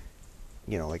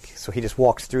 so he just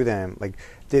walks through them.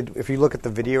 If you look at the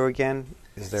video again,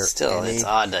 is there Still, it's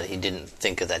odd that he didn't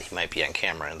think that he might be on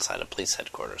camera inside a police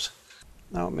headquarters.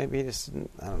 No, maybe he just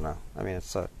didn't. I don't know. I mean,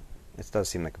 it does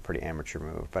seem like a pretty amateur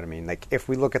move. But I mean, if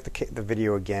we look at the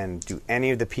video again, do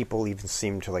any of the people even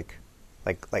seem to look,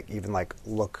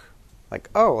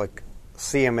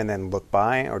 see him and then look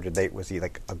by, or was he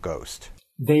like a ghost?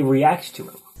 They react to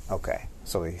him. Okay,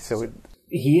 so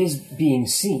he is being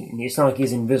seen. It's not like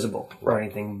he's invisible or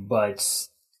anything, but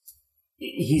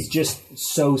he's just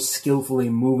so skillfully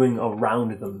moving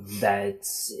around them that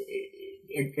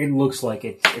it looks like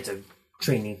it's a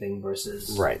training thing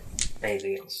versus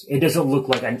anything else. It doesn't look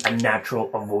like a natural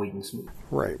avoidance move.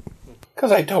 Right.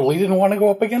 Because I totally didn't want to go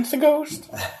up against a ghost.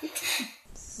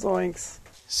 Zoinks.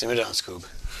 Simmer down, Scoob.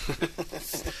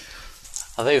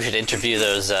 I think we should interview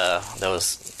those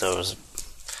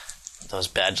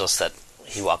badgeless that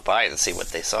he walked by and see what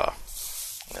they saw.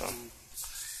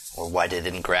 Or why they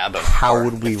didn't grab him. How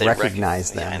would we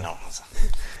recognize them? Yeah, I know.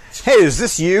 Hey, is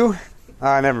this you?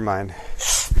 Never mind.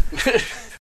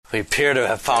 We appear to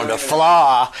have found a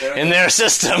flaw in their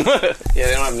system. Yeah,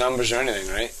 they don't have numbers or anything,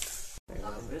 right?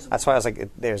 That's why I was like,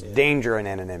 there's danger in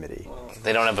anonymity.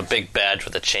 They don't have a big badge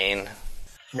with a chain.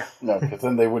 No, because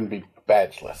then they wouldn't be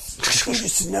badgeless.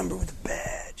 Just a number with a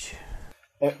badge.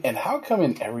 And how come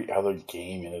in every other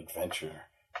game and adventure,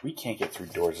 we can't get through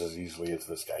doors as easily as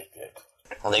this guy did?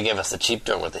 Well, they gave us the cheap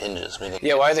door with the hinges. We didn't.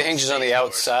 Yeah, why are the hinges on the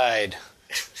outside?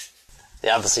 They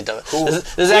obviously don't.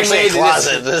 There's actually a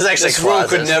closet. There's actually a This room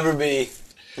closet. could never be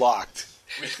locked.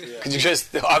 Because you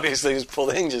just obviously just pull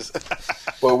the hinges.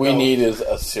 What we need is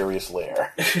a serious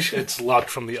lair. It's locked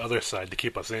from the other side to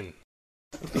keep us in.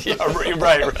 Yeah,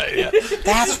 right, yeah.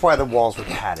 That's why the walls were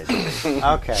padded.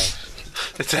 Okay.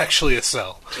 It's actually a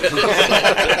cell.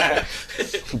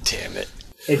 Damn it.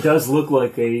 It does look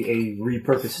like a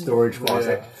repurposed storage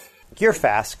closet. You're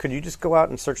fast. Could you just go out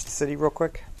and search the city real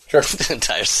quick? Sure. The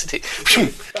entire city.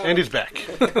 And he's back.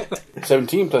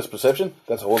 17 plus perception.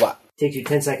 That's a whole lot. Takes you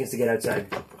 10 seconds to get outside.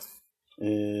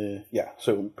 Yeah,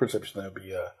 so perception, that would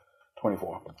be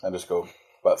 24. I just go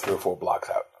about 3 or 4 blocks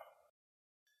out.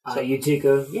 You take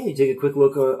a quick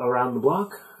look around the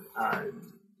block.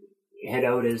 Head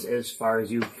out as far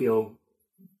as you feel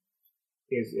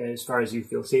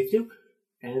safe to,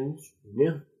 and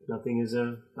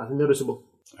nothing noticeable.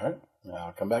 All right,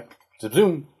 I'll come back.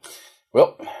 Zoom.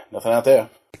 Well, nothing out there.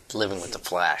 Living with the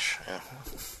Flash. Yeah.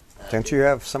 Don't you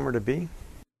have somewhere to be?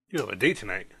 You have a date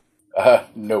tonight.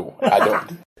 No, I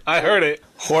don't. I heard it.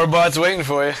 Horbot's waiting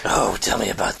for you. Oh, tell me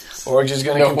about this. Orgy's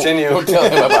going to continue. Don't tell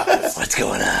him about this. What's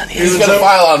going on here? He's got a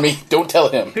file on me. Don't tell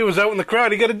him. He was out in the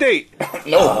crowd. He got a date.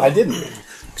 No, I didn't.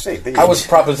 I was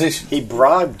propositioned. He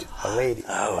bribed a lady.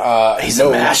 Oh, he's a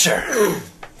masher.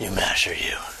 You masher,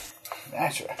 you.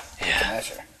 Masher. Yeah.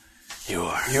 Masher. You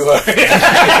are. You are.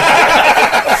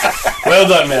 Well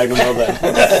done, Magnum. Well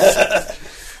done.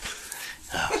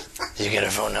 Did you get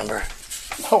her phone number?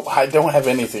 No, I don't have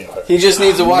anything of her. He just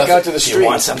needs to walk out to the Do street. you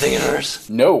want something of hers?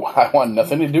 No, I want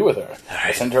nothing to do with her. I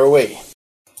right. sent her away.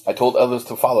 I told others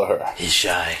to follow her He's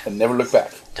shy. and never look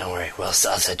back. Don't worry. Well, I'll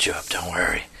set you up. Don't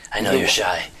worry. I know you're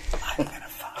shy.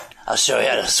 I'll show you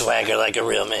how to swagger like a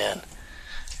real man.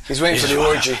 He's waiting for the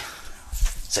orgy.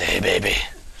 Say, hey, baby.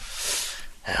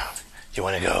 Now, you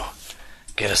want to go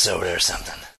get a soda or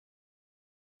something?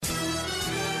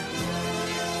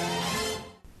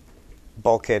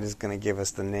 Bulkhead is going to give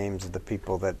us the names of the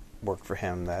people that work for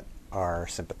him that are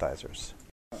sympathizers,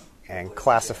 and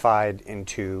classified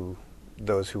into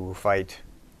those who will fight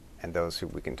and those who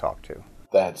we can talk to.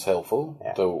 That's helpful,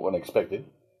 Yeah. though unexpected.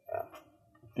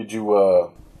 Did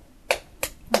you,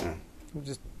 We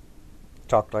just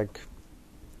talk like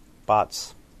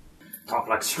bots. Talk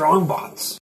like strong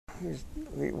bots.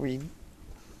 We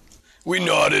We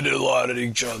nodded a lot at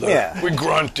each other. Yeah. We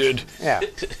grunted. yeah.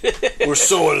 We're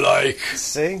so alike.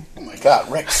 See? oh my God,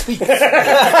 Rex, speak.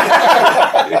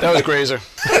 That was Grazer.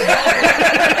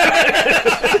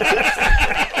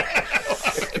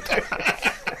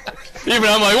 Even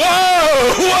I'm like,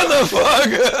 whoa! What the fuck?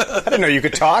 I didn't know you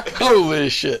could talk. Holy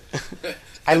shit.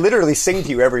 I literally sing to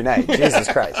you every night.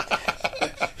 Jesus Christ.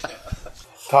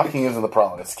 Talking isn't the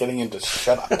problem. It's getting him to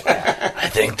shut up. I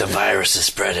think the virus is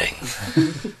spreading.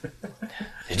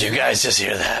 Did you guys just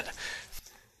hear that?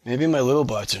 Maybe my little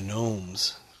bots are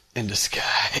gnomes in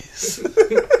disguise.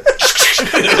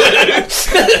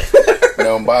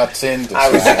 No bots in. I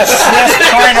was just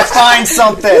trying to find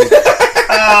something.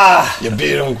 You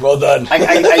beat him. Well done.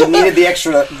 I needed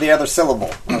the other syllable.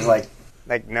 I was like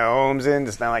gnomes in.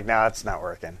 It's not like, no, it's not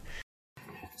working.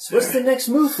 So what's the next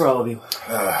move for all of you?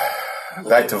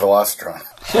 Back to Velocitron.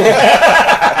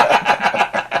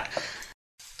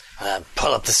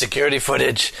 Pull up the security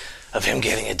footage of him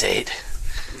getting a date.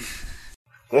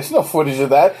 There's no footage of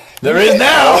that. There is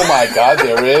now. Oh my God,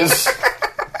 there is.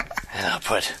 And I'll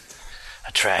put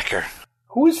a tracker.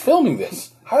 Who is filming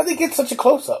this? How did they get such a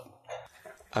close-up?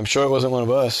 I'm sure it wasn't one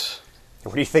of us.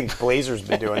 What do you think Blazer's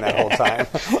been doing that whole time?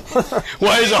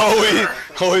 Why is it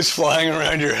always flying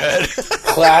around your head?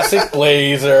 Classic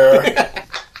Blazer.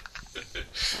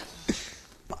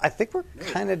 I think we're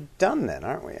kind of done then,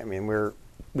 aren't we? I mean,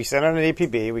 we sent out an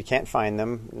APB. We can't find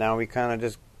them. Now we kind of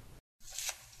just...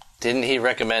 Didn't he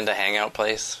recommend a hangout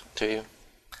place to you?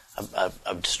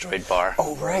 A destroyed bar?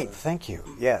 Oh, right. Thank you.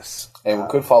 Yes. And we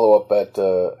could follow up at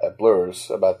Blur's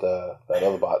about that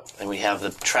other bot. And we have the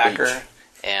tracker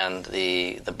and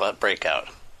the butt breakout.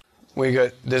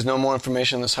 There's no more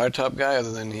information on this hardtop guy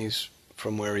other than he's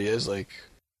from where he is, like...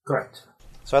 Correct.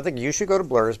 So I think you should go to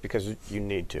Blur's because you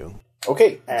need to.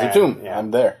 Okay, Zoom. Yeah. I'm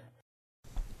there.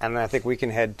 And then I think we can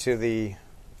head to the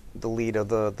lead of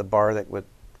the bar that would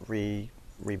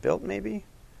rebuilt, maybe?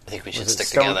 I think we should Was it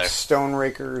stick together. Stone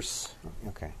Rakers.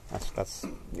 Okay, that's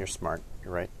you're smart.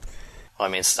 You're right. Well,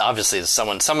 I mean, obviously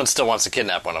someone still wants to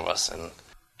kidnap one of us, and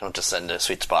don't just send a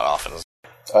sweet spot off. And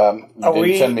You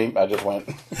didn't send me. I just went.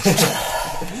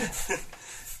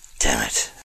 damn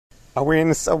it! Are we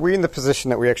in the position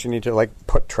that we actually need to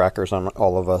put trackers on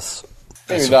all of us?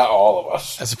 Maybe not all of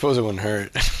us. I suppose it wouldn't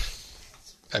hurt.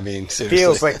 I mean, seriously.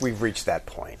 Feels like we've reached that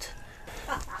point.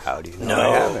 How do you know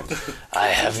I haven't? I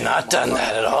have not done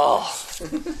that at all.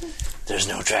 There's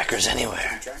no trackers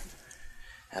anywhere.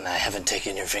 And I haven't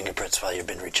taken your fingerprints while you've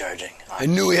been recharging. I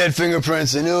knew he had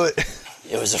fingerprints. I knew it.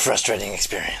 It was a frustrating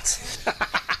experience.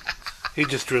 He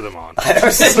just drew them on.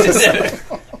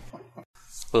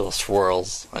 Little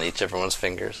swirls on everyone's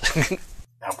fingers.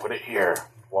 Now put it here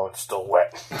while it's still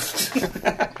wet.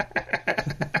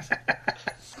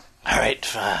 All right,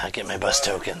 get my bus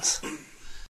tokens.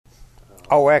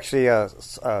 Oh, actually,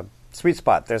 Sweet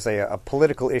Spot, there's a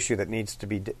political issue that needs to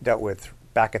be dealt with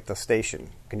back at the station.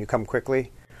 Can you come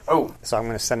quickly? Oh. So I'm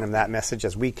going to send him that message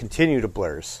as we continue to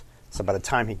blurs. So by the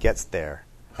time he gets there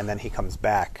and then he comes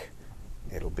back,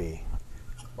 it'll be...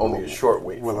 Only a short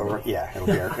wait. Yeah, it'll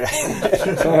be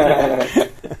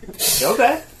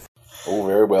Okay. Oh,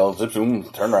 very well. Zip, zoom,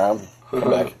 turn around, come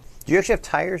back. Do you actually have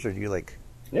tires, or do you like...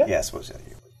 Yeah. I suppose you.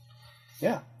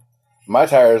 Yeah. My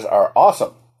tires are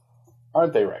awesome.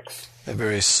 Aren't they, Rex? They're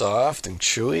very soft and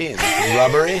chewy and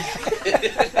rubbery.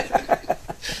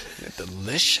 They're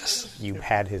delicious. You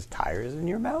had his tires in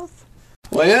your mouth?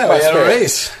 Well, yeah, we had a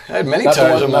race. I had many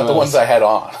tires in my Not the ones I had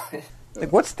on.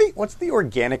 Like, what's the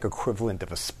organic equivalent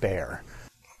of a spare?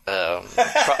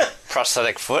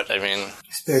 Prosthetic foot, I mean...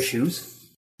 Spare shoes.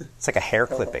 It's like a hair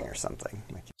clipping or something.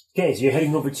 Like Okay, so you're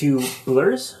heading over to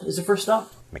Blur's, is the first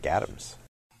stop? McAdams.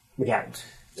 McAdams.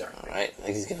 Alright, I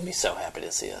think he's going to be so happy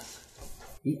to see us.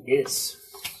 He is.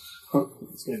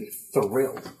 He's going to be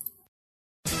thrilled.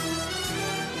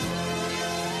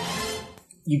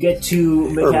 You get to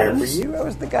Remember McAdams. you? I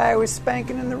was the guy who was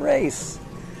spanking in the race.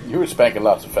 You were spanking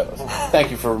lots of fellas.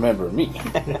 Thank you for remembering me.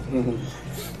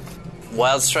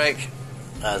 Wild Strike,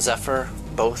 Zephyr,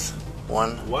 both,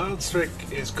 one.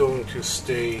 Wildstrike is going to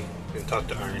stay and talk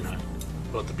to Ironheart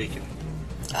about the beacon.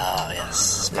 Ah, yes,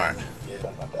 smart.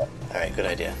 Alright, good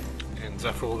idea. And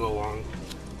Zephyr will go along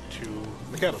to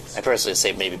McAdams. I personally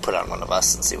say maybe put on one of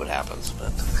us and see what happens,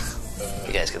 but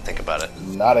you guys can think about it.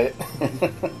 Not it.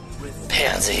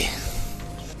 Pansy.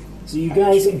 So you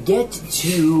guys get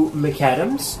to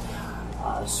McAdams.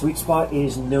 Sweet Spot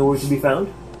is nowhere to be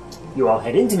found. You all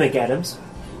head into McAdams,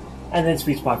 and then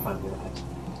Sweet Spot finally arrives.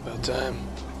 About time.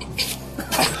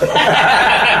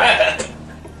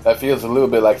 That feels a little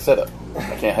bit like setup.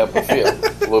 I can't help but feel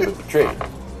a little bit betrayed.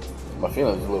 My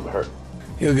feelings are a little bit hurt.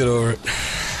 You'll get over it.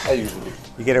 I usually do.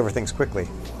 You get over things quickly.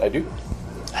 I do.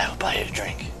 I'll buy you a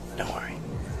drink. Don't worry.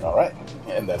 All right.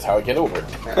 And that's how I get over it.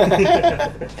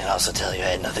 And also tell you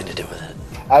I had nothing to do with it.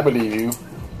 I believe you.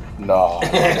 Nod.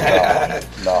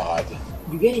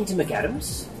 You get into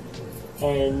McAdams,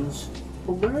 and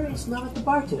Blur is not at the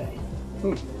bar today.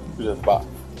 Who's at the bar?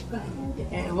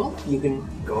 And, well, you can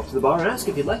go up to the bar and ask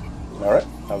if you'd like. All right.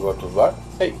 I'll go up to the bar.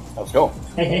 Hey, how's it going?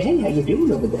 Hey, how you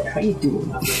doing over there? How you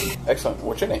doing over there? Excellent.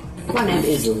 What's your name? My name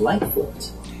is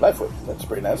Lightfoot. Lightfoot. That's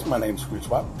pretty nice. My name's Sweet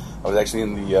Spot. I was actually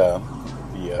in the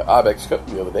Ibex Cup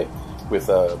the other day with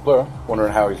Blur,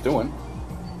 wondering how he's doing.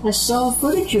 I saw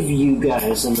footage of you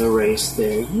guys in the race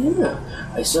there. Yeah,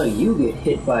 I saw you get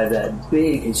hit by that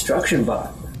big construction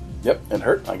bot. Yep, and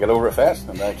hurt. I got over it fast,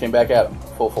 and then I came back at him,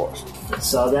 full force. I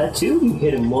saw that too. You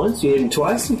hit him once, you hit him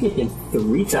twice, you hit him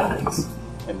 3 times.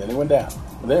 And then he went down.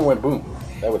 And then it went boom.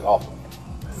 That was awful.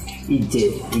 He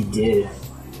did. He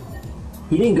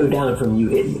didn't go down from you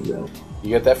hitting him, though. You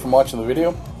get that from watching the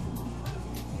video?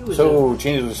 So,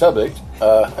 changing the subject.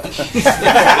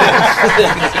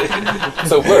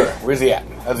 So, Blur, where's he at?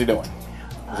 How's he doing?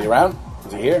 Is he around?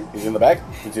 Is he here? Is he in the back?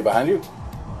 Is he behind you?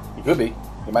 He could be.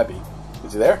 He might be.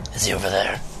 Is he there? Is he over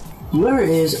there? Blur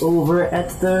is over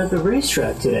at the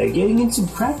racetrack today, getting in some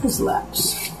practice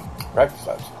laps. Practice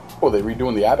laps. Oh, they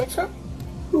redoing the Apex Cup?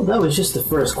 Well, that was just the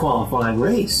first qualifying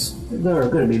race. There are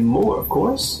going to be more, of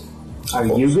course. Are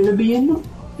you going to be in them?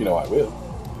 You know I will.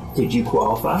 Did you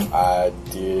qualify? I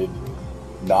did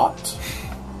not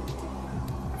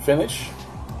finish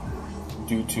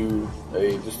due to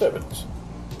a disturbance.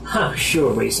 I'm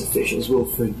sure race officials will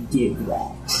forgive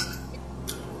that.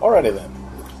 Alrighty then.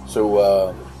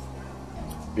 So,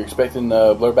 you're expecting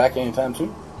Blur back anytime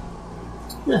soon?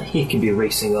 He could be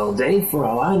racing all day, for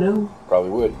all I know. Probably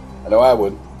would. I know I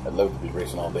would. I'd love to be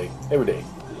racing all day. Every day.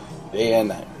 Day and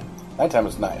night. Nighttime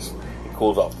is nice. It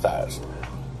cools off the tires.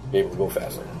 Be able to go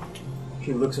faster.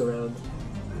 She looks around.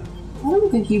 I don't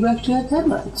think you actually have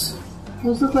headlights.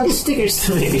 Those look like stickers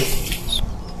to me.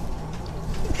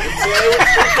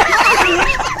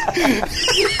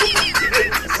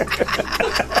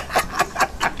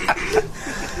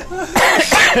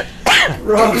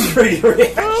 Rob's pretty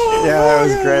rich. Yeah, that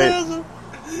was great.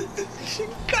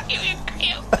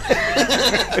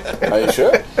 Are you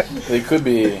sure? They could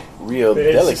be real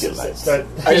delicate lights. I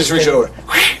just reach over.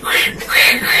 Hey.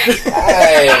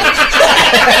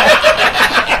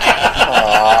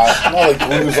 Aw, now the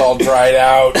glue's all dried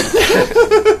out.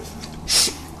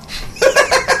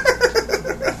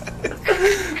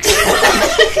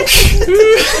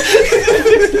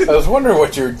 I was wondering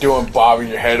what you were doing, bobbing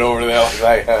your head over there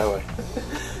like that.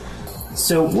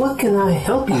 So what can I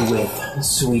help you with,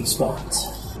 Sweet Spot?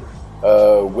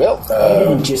 I You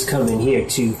didn't just come in here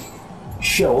to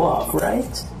show off,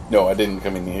 right? No, I didn't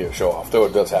come in here to show off, though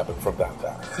it does happen from time to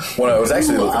time. What I was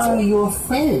actually Who looking are for... your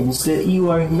friends that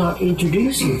you are not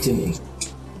introducing to me?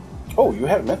 Oh, you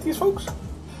haven't met these folks?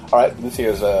 Alright, this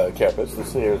here's Carapace,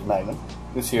 this here's Magnum,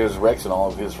 this here's Rex and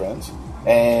all of his friends,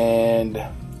 and...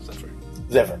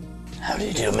 Zephyr. How do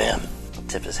you do, ma'am?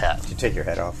 Tip his hat. You take your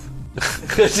head off.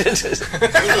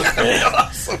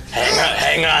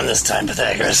 Hang on this time,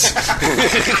 Pythagoras.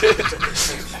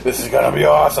 This is gonna be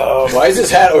awesome! Why is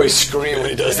his hat always scream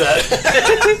when he does that?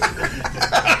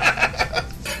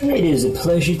 It is a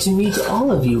pleasure to meet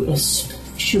all of you,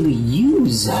 especially you,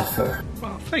 Zephyr.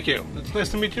 Well, thank you. It's nice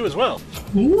to meet you as well.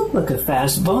 You look like a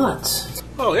fast bot.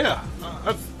 Oh, yeah.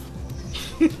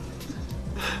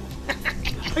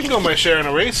 I can go my share in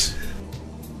a race.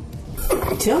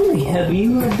 Tell me, have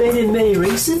you been in many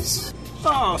races?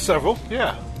 Oh, several,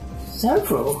 yeah.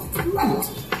 Several.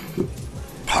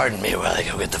 Pardon me while I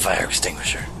go get the fire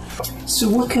extinguisher. So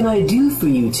what can I do for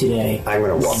you today? I'm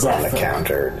going to walk around the Zephyr?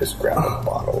 counter and just grab a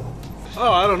bottle.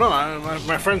 Oh, I don't know.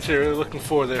 My friends here are looking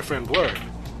for their friend Blur.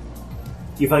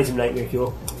 You find some nightmare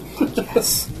fuel.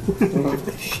 Yes.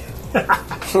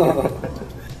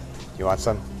 You want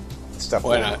some? Stuff.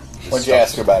 Why not? Why don't you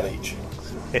ask her about each?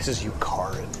 This is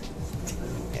Eucharid.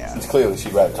 Yeah. It's clearly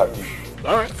she'd rather talk to you.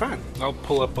 All right, fine. I'll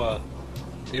pull up a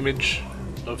image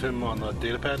of him on the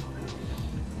data pad.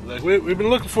 Like, we've been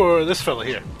looking for this fella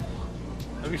here.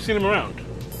 Have you seen him around?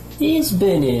 He's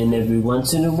been in every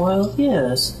once in a while,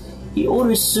 yes. He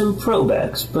orders some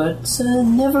probacks, but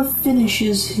never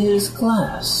finishes his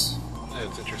glass.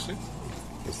 That's interesting.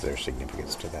 Is there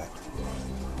significance to that?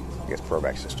 I guess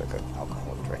Proback's just like an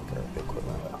alcoholic drink or the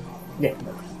equivalent of that. Yeah.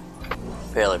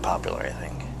 Fairly popular, I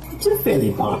think. It's a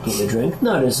fairly popular drink,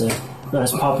 not as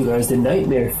popular as the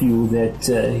nightmare fuel that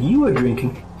you were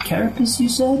drinking. Carapace, you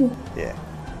said? Yeah.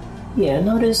 Yeah,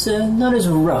 not as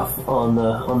rough on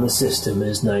the system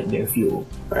as nightmare fuel.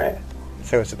 Right.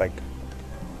 So is it like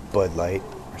Bud Light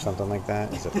or something like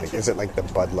that? Is it like the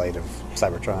Bud Light of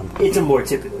Cybertron? It's a more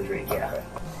typical drink, yeah. Okay.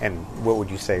 And what would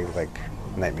you say like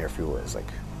nightmare fuel is?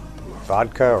 Like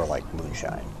vodka or like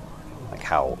moonshine? Like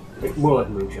how? More like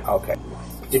moonshine. Okay.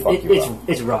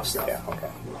 It's rough stuff. Yeah. Okay.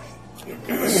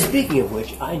 Speaking of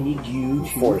which, I need you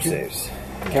to... 4 saves.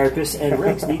 Carapace and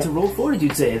Rex need to roll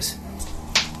fortitude saves.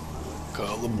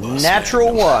 Call the bus.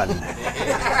 Natural 1.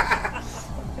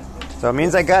 So it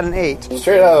means I got an 8.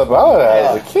 Straight out of the bottle,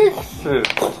 out of the kick.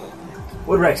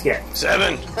 What did Rex get?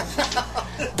 7. I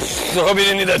hope you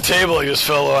didn't need that table I just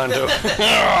fell onto.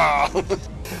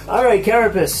 Alright,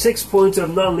 Carapace, 6 points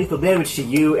of non-lethal damage to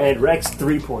you, and Rex,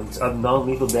 3 points of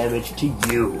non-lethal damage to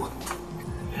you.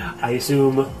 I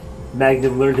assume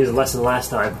Magnum learned his lesson last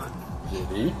time.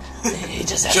 He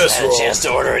just hasn't had a chance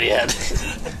to order it yet.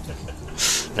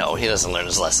 No, he doesn't learn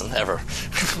his lesson, ever.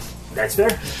 That's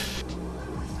fair.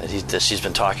 She's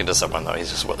been talking to someone, though.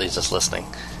 He's just listening.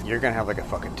 You're gonna have like a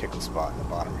fucking tickle spot in the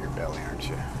bottom of your belly, aren't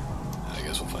you? I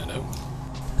guess we'll find out.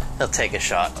 He'll take a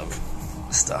shot of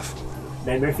stuff.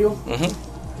 Nightmare fuel? Mm-hmm.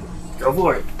 Go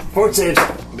for it. Fort saves.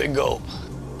 Big gulp.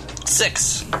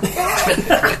 6. 8,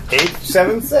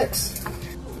 7, 6. The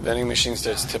vending machine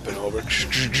starts tipping over.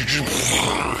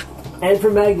 And for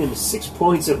Magnum, 6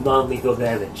 points of non-lethal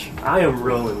damage. I am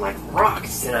rolling like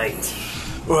rocks tonight.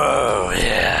 Whoa,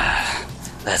 yeah.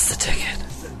 That's the ticket.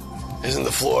 Isn't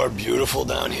the floor beautiful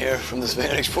down here from this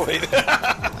vantage point?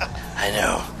 I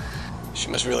know. She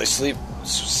must really sweep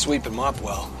and mop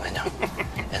well. I know.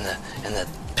 And the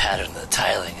pattern of the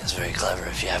tiling is very clever,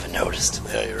 if you haven't noticed.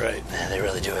 Yeah, you're right. Man, they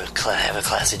really do have a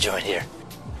classy joint here.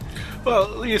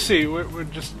 Well, you see, we're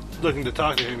just looking to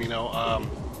talk to him, you know.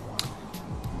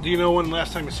 Do you know when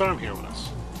last time you saw him here with us?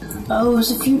 Oh, it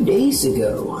was a few days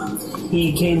ago.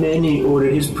 He came in and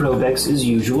ordered his Probex as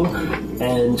usual,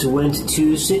 and went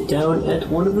to sit down at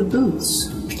one of the booths.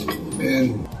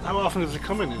 And How often does he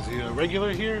come in? Is he a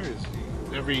regular here? Is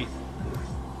he every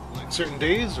certain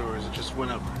days, or is it just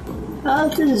whenever?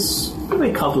 There's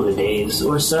every couple of days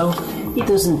or so. He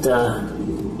doesn't,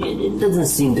 it doesn't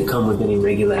seem to come with any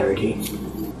regularity.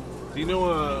 Do you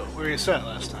know where he sat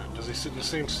last time? Does he sit in the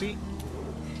same seat?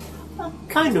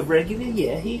 Kind of regular,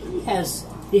 yeah. He has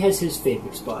his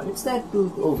favorite spot. It's that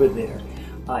booth over there.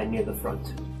 near the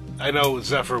front. I know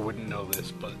Zephyr wouldn't know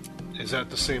this, but is that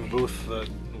the same booth that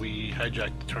we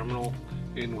hijacked the terminal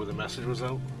in where the message was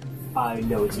out?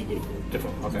 No, it's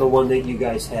Different. Okay. the one that you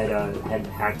guys had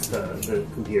hacked the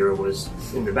computer was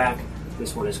in the back.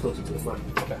 This one is closer to the front.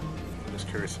 Okay. I'm just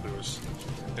curious if there was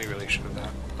any relation to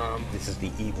that. This is the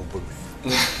evil booth.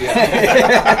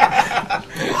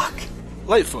 Fuck.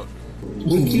 Lightfoot.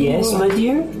 Yes, my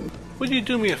dear? Would you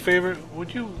do me a favor?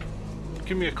 Would you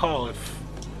give me a call if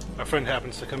our friend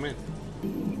happens to come in?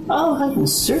 Oh, I can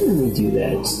certainly do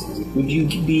that. Would you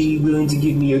be willing to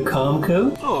give me your comm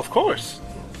code? Oh, of course.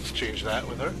 Exchange that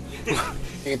with her.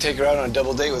 You can take her out on a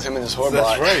double date with him and his whore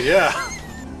That's right, yeah.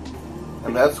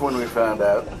 And that's when we found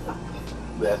out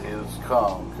that his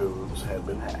comm codes had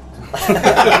been hacked.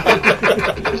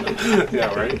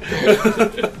 Yeah, right?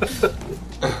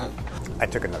 I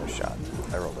took another shot.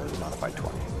 I rolled a modified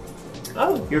 20.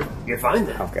 Oh, you're fine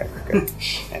then. Okay, good.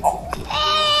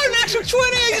 Oh, natural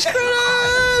 20! I just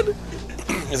critted!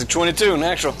 It's a 22,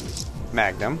 natural.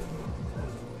 Magnum.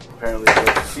 Apparently, he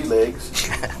has sea legs.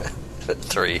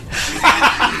 3.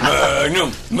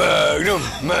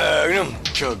 Magnum.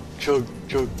 Chug.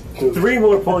 3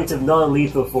 more points of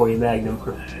non-lethal for you, Magnum.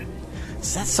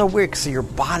 So that's so weird, so your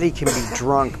body can be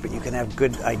drunk, but you can have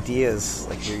good ideas.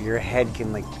 Like, your head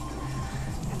can, like...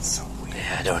 It's so weird.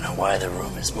 Yeah, I don't know why the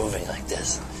room is moving like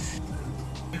this.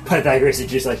 Pythagoras is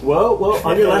just like, whoa,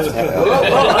 on your left. Whoa,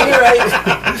 on your right.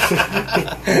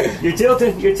 You're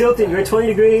tilting. You're at 20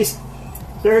 degrees.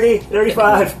 30,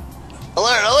 35.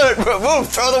 Alert! Move!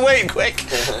 Throw the weight, quick!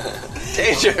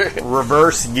 Danger!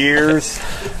 Reverse gears.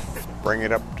 Bring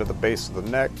it up to the base of the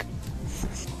neck.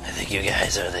 I think you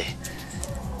guys are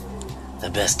the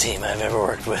best team I've ever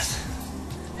worked with.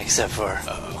 Except for...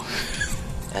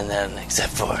 And then,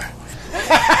 except for...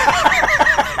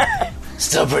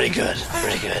 Still pretty good,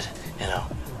 you know.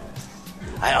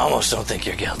 I almost don't think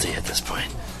you're guilty at this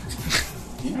point.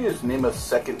 Can you just name us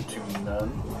second to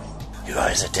none? You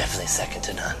guys are definitely second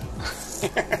to none.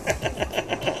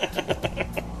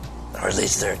 Or at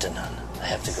least third to none. I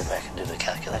have to go back and do the That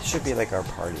calculation. should be like our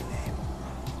party name.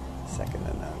 Second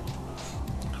to none.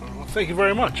 Well, thank you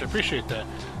very much. I appreciate that.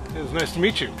 It was nice to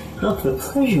meet you. Oh, the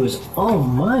pleasure was all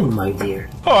mine, my dear.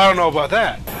 Oh, I don't know about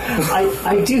that.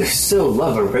 I do so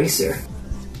love a racer.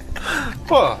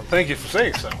 Well, thank you for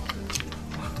saying so.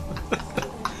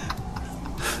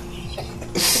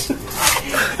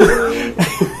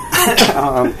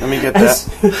 Let me get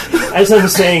that. As I'm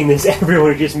saying this,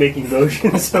 everyone is just making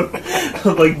motions of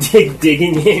like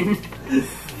digging in.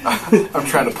 I'm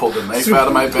trying to pull the knife out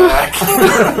of my back.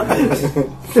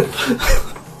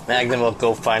 Magnum will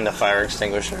go find a fire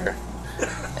extinguisher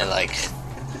and, like,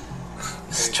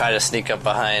 try to sneak up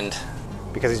behind.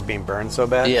 Because he's being burned so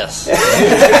bad? Yes.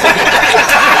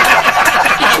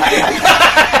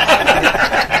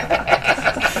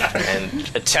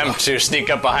 And attempt to sneak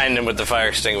up behind him with the fire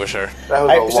extinguisher. That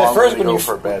was a long way to go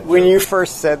for bed. When you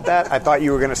first said that, I thought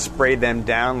you were going to spray them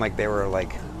down like they were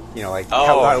like, you know, like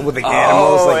with the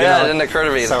animals. Like, yeah, you know, it didn't occur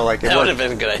to me. So, like, that would have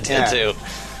been a good idea, too.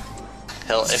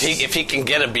 Yeah. If he can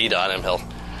get a beat on him, he'll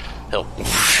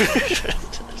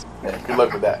Yeah, good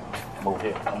luck with that. I'm over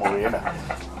here now.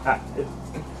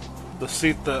 The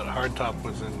seat that Hardtop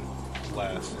was in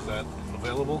last, is that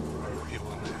available? Or are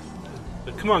people in there?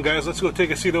 But come on, guys, let's go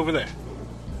take a seat over there.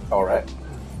 All right.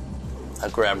 I'll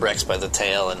grab Rex by the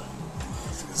tail and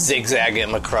zigzag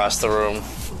him across the room.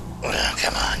 Oh,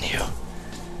 come on, you.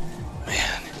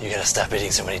 Man, you gotta stop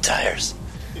eating so many tires.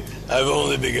 I've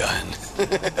only begun.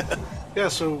 Yeah,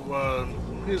 so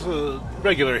he's a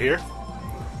regular here.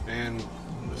 And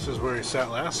this is where he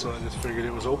sat last, so I just figured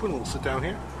it was open. We'll sit down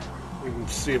here. We can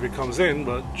see if he comes in,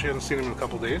 but she hasn't seen him in a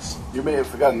couple days. You may have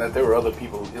forgotten that there were other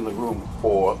people in the room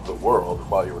for the world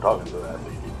while you were talking to that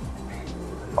lady.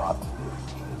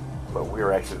 But we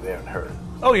were actually there and heard.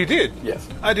 Oh, you did? Yes.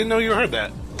 I didn't know you heard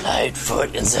that.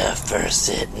 Lightfoot and Zephyr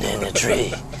sitting in a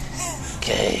tree.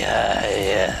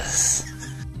 KIS.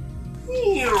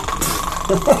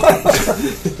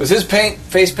 Was his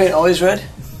face paint always red?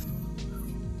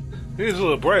 He's a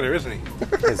little brighter, isn't he?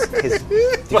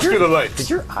 Must be the lights. Did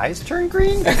your eyes turn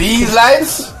green? These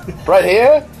lights right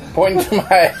here, pointing to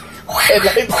my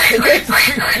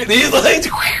headlights. These lights.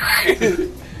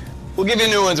 We'll give you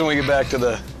new ones when we get back to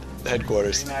the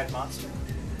headquarters.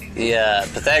 Yeah,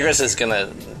 Pythagoras is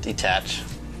gonna detach.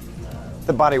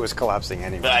 The body was collapsing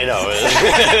anyway. I know.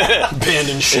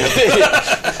 Abandoned ship.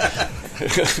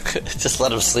 Just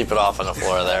let him sleep it off on the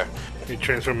floor there. You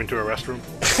transform into a restroom.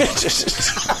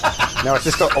 No, it's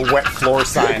just a wet floor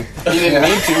sign. He didn't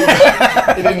need to.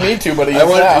 He didn't need to, but he is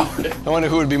now. I wonder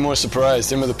who would be more surprised,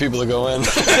 him or the people that go in.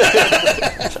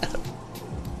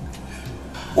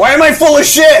 Why am I full of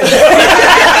shit?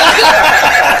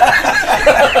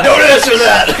 Don't answer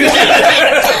that.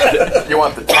 You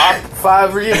want the top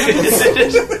 5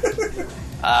 reasons?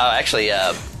 Actually,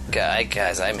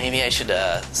 guys, maybe I should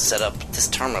set up this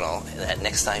terminal that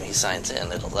next time he signs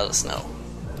in, it'll let us know.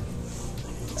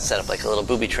 Set up like a little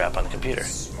booby trap on the computer.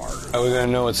 Are we going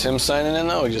to know it's him signing in,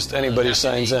 though, or just anybody who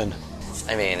signs in?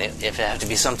 I mean, if it have to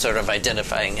be some sort of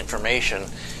identifying information.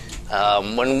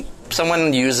 When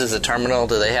someone uses a terminal,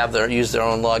 do they use their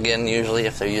own login, usually,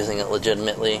 if they're using it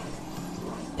legitimately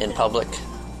in public?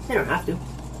 They don't have to.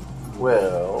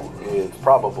 Well, it's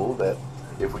probable that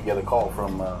if we get a call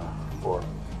from, or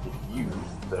if you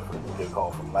definitely get a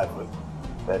call from Lightfoot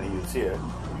that he is here,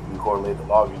 we can correlate the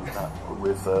login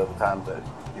with the time that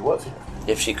he was here.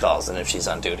 If she calls and if she's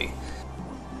on duty.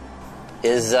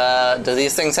 Do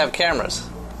these things have cameras?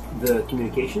 The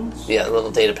communications? Yeah,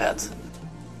 little data pads.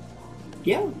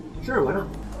 Yeah, sure, why not?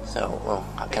 So, well,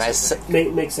 can I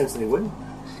Makes sense that they would.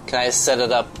 Can I set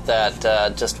it up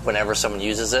that just whenever someone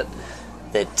uses it,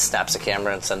 it snaps a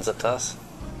camera and sends it to us?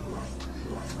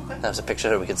 There's a picture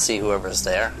that we could see whoever's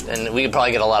there. And we could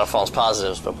probably get a lot of false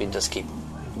positives, but we just keep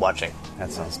watching.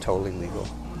 That sounds totally legal.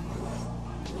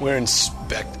 We're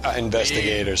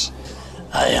investigators.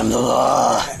 I am the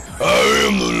law. I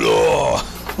am the law.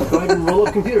 Go ahead and roll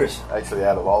up computers. Actually,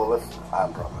 out of all of us,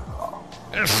 I'm probably wrong.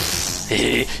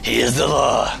 He is the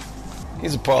law.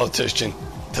 He's a politician.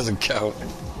 Doesn't count.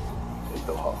 It's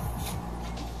the law.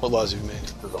 What laws have you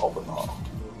made? There's a open law.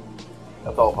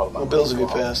 That's all part of my What bills have you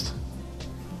passed?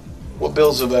 What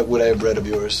bills would I have read of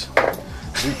yours?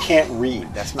 You can't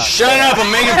read. That's not. Shut up!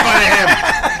 I'm making fun of him.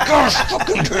 Gosh,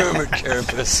 fucking damn it,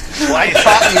 Carapace. I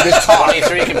taught you to talk.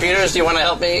 23 computers. Do you want to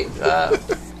help me?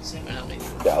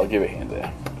 Yeah, I'll give it a hand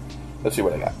there. Let's see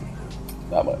what I got.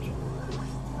 Not much.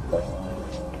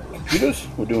 Computers?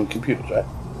 We're doing computers, right?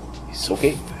 It's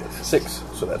okay. 6,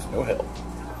 so that's no help.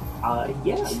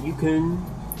 Yeah, you can.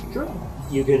 Sure.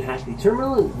 You can hack the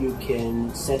terminal. You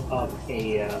can set up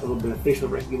a little bit of facial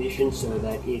recognition so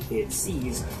that if it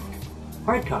sees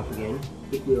hard copy again,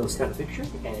 it will scan a picture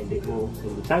and it will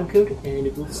send the time code and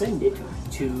it will send it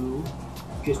to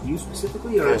just you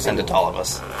specifically, or Send it to all of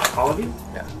us. all of you.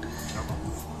 Yeah.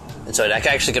 And so I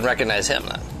actually can recognize him,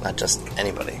 not just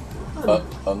anybody.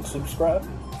 Unsubscribe?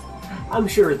 I'm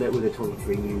sure that with a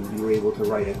 23, you were able to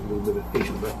write a little bit of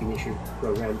facial recognition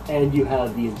program, and you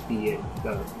have the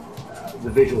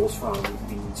visuals from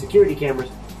the security cameras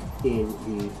in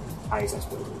the ISS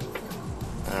building.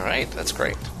 All right, that's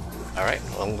great. All right,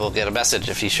 well, we'll get a message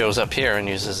if he shows up here and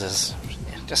uses his,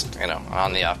 just,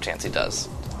 on the off chance he does.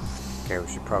 Okay, we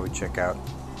should probably check out.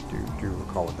 Do you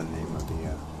recall what the name of the...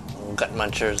 Gut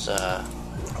Munchers,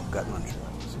 Gut Muncher.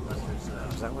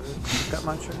 Is that what it is? Gut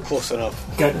Muncher? Close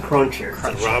enough. Gut Cruncher.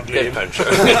 Rob name.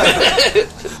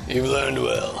 You've learned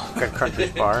well. Gut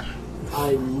Cruncher's Bar.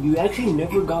 You actually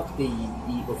never got the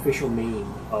official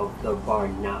name of the bar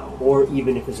now, or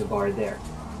even if there's a bar there.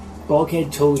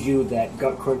 Bulkhead told you that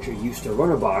Gut Cruncher used to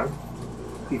run a bar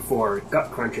before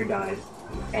Gut Cruncher died,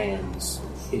 and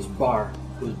his bar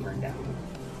was burned down.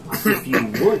 If you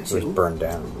want It was to, burned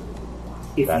down.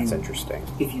 That's interesting.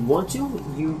 If you want to,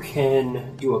 you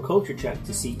can do a culture check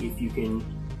to see if you can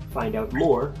find out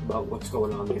more about what's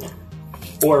going on there,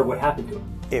 or what happened to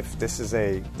him. If this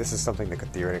is something that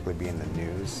could theoretically be in the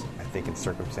news, I think in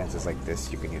circumstances like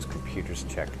this, you can use computers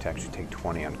check to actually take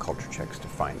 20 on culture checks to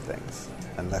find things.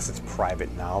 Unless it's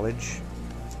private knowledge,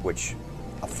 which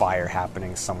a fire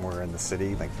happening somewhere in the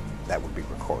city, like that would be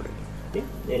recorded. Yeah,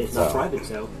 and it's not private,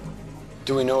 so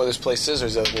Do we know where this place is, or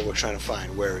is that what we're trying to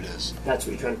find, where it is? that's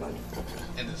what you're trying to find.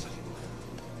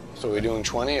 So are we doing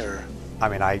 20, or? I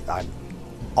mean, I'm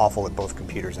awful at both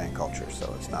computers and culture,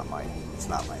 so it's not my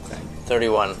thing.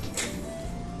 31.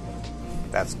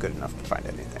 That's good enough to find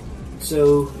anything.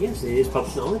 So, yes, it is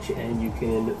public knowledge, and you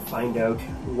can find out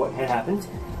what had happened.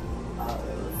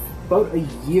 About a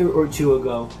year or two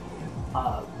ago,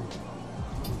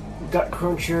 Gut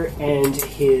Cruncher and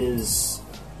his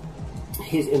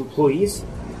employees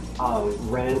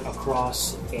ran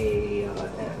across an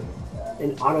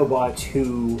Autobot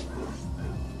who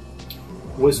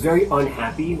was very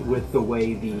unhappy with the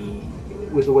way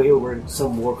where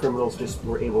some war criminals just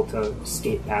were able to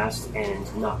skate past and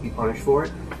not be punished for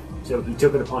it. So he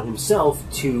took it upon himself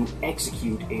to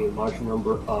execute a large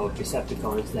number of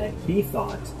Decepticons that he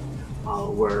thought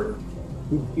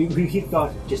he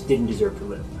thought just didn't deserve to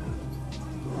live.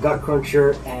 Gut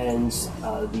Cruncher and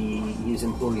his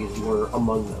employees were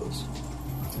among those.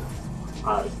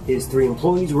 His 3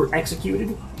 employees were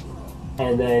executed,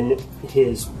 and then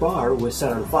his bar was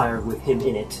set on fire with him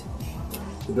in it.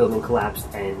 The building collapsed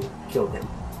and killed him.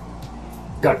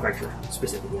 Gutcruncher,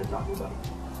 specifically, I'm talking about.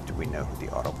 Do we know who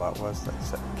the Autobot was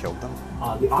that killed them?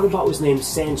 The Autobot was named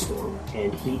Sandstorm,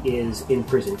 and he is in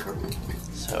prison currently.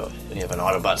 So we have an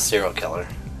Autobot serial killer,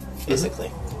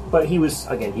 physically. But he was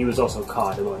also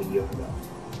caught about a year ago.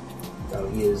 So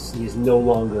he is no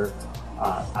longer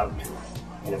out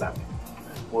and about.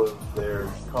 Was there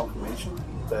confirmation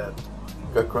that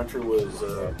Gutcruncher was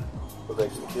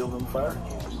actually killed in the fire?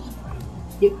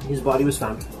 Yep, his body was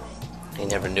found. He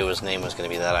never knew his name was going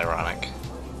to be that ironic.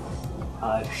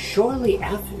 Shortly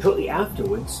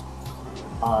afterwards,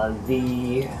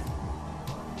 the...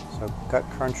 So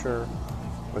Gutcruncher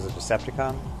was a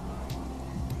Decepticon?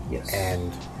 Yes.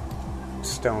 And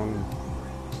Stone...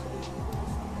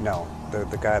 No,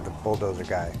 the guy, the bulldozer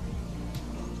guy.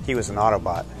 He was an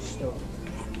Autobot.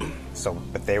 So,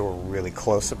 but they were really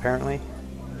close, apparently,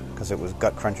 because it was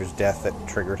Gutcruncher's death that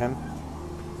triggered him.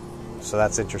 So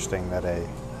that's interesting that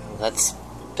That's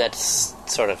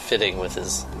sort of fitting with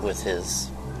his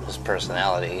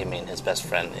personality. I mean, his best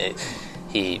friend.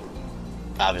 He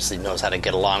obviously knows how to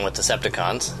get along with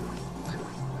Decepticons,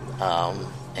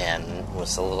 and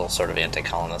was a little sort of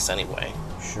anti-colonist anyway.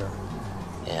 Sure.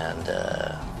 And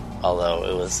although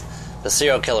it was the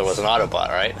serial killer was an Autobot,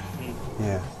 right?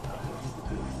 Yeah.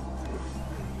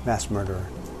 Mass murderer.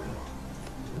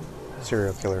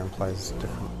 Serial killer implies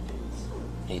different.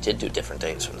 He did do different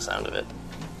things from the sound of it.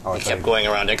 Oh, He kept going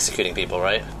around executing people,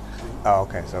 right? Oh,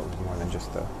 okay. So it was more than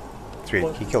just the three.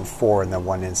 He killed 4 in the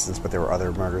one instance, but there were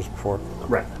other murders before.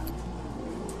 Right.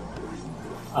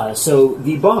 So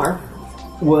the bar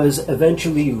was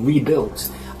eventually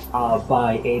rebuilt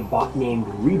by a bot named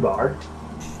Rebar.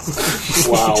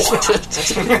 Wow.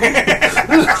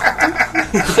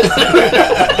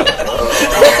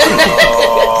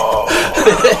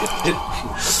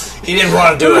 He didn't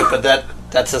want to do it, but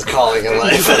that's his calling in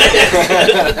life.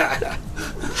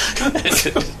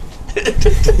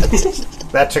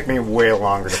 That took me way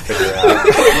longer to figure out.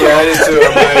 Yeah, I did too.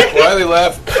 I'm like, why are they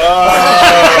laughing?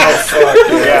 Oh, fuck.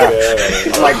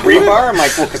 Yeah. I'm like, rebar? I'm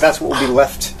like, well, because that's what will be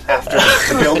left after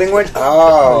the building went?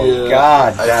 Oh, Yeah.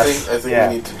 God. I think yeah.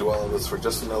 we need to dwell on this for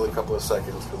just another couple of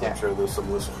seconds because I'm sure there's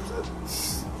some listeners that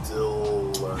still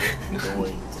are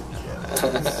going to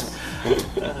get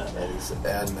it.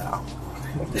 And now.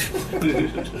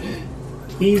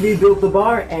 He rebuilt the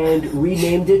bar and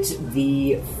renamed it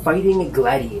the Fighting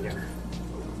Gladiator.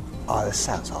 Oh, this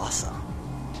sounds awesome.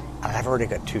 I've already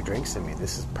got 2 drinks in me.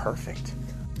 This is perfect.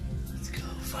 Let's go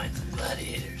find some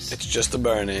gladiators. It's just a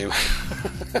bar name.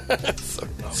 Have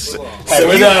Sit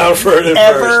you down for it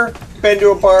ever been to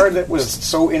a bar that was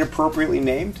so inappropriately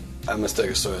named? I'm a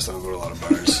stegosaurus. I don't go to a lot of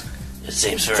bars. It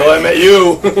seems Until I met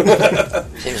you.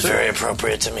 seems very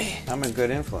appropriate to me. I'm a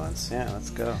good influence. Yeah, let's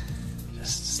go.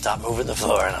 Just stop moving the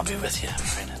floor and I'll be with you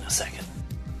right in a second.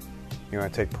 You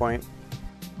want to take point?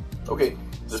 Okay.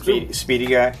 Speedy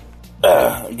guy?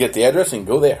 Get the address and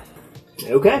go there.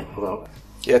 Okay. Well,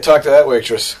 Yeah, talk to that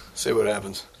waitress. See what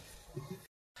happens.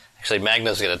 Actually,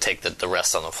 Magna's going to take the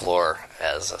rest on the floor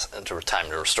as time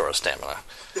to restore his stamina.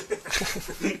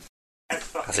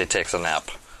 As he takes a nap.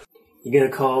 you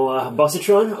gonna call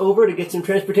Bussatron over to get some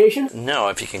transportation? No,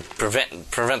 if you can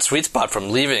prevent Sweet Spot from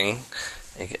leaving,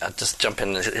 I'll just jump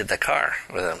in the car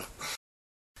with him.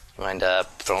 Mind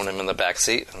throwing him in the back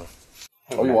seat?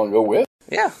 Oh, you want to go with?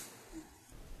 Yeah.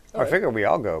 I figure we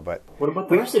all go, but What about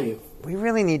the rest of you? we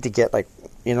really need to get, like,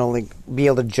 be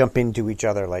able to jump into each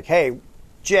other. Like, hey,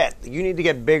 Jet, you need to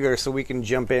get bigger so we can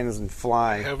jump in and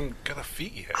fly. I haven't got a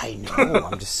feet yet. I know.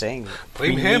 I'm just saying.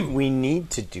 Blame him. We need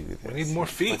to do this. We need more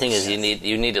feet. The thing is, you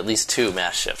need at least 2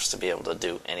 mass shifts to be able to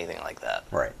do anything like that.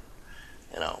 Right.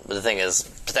 But the thing is,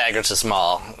 Pythagoras is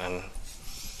small, and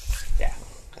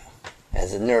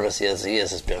as nervous as he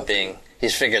is,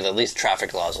 he's figured at least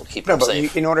traffic laws will keep him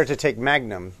safe. In order to take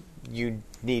Magnum, you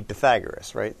need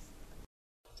Pythagoras, right?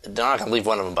 They're not going to leave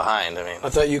one of them behind. I mean, I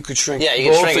thought you could shrink. Yeah, you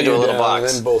can both shrink of into a you little down box.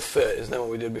 and then both fit. Isn't that what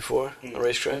we did before on the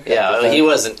racetrack? yeah, he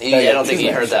wasn't. I don't think he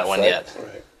heard that one yet.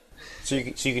 Right. So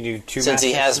you can do 2 Since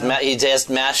he mass has shifts he has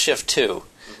mass shift 2,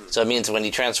 so it means when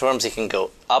he transforms, he can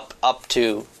go up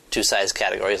to 2 size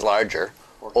categories larger,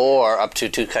 or up to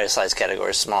 2 size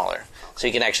categories smaller. So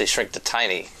you can actually shrink to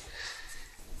tiny.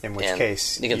 in which and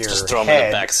case you can your just throw him in the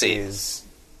head back seat. is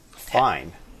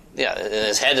fine. Yeah, and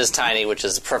his head is tiny, which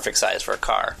is the perfect size for a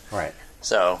car. Right.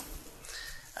 So,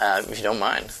 if you don't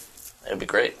mind, it would be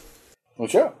great. Well,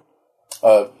 sure.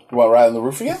 You want to ride on the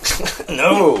roof again?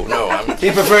 No.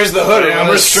 He prefers the hood, and I'm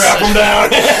going to strap him down.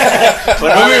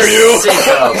 But Come here, you.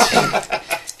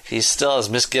 He still has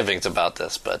misgivings about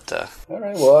this, but All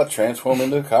right, well, I'll transform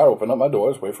into the car, open up my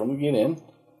doors, wait for him to get in.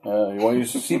 You want to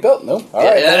use your seatbelt? No. All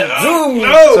right. Zoom.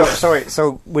 No.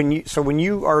 So when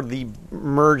you are the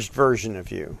merged version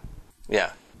of you,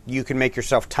 Yeah. you can make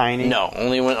yourself tiny. No,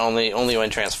 only when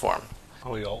transform.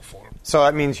 Only all form. So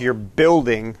that means your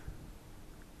building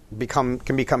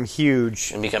can become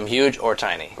huge. And become huge or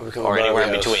tiny. Or a anywhere in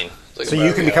Barbie house. between. It's like So a you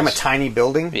can Barbie become a house. tiny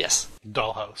building? Yes.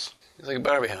 Dollhouse. It's like a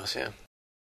Barbie house, yeah.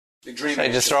 Big dream. I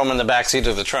just throw them in the back seat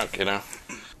of the trunk, you know?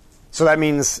 So that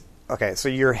means, okay, so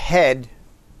your head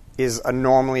is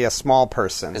normally a small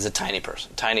person. Is a tiny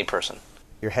person. Tiny person.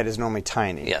 Your head is normally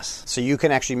tiny. Yes. So you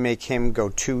can actually make him go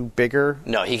too bigger?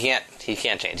 No, he can't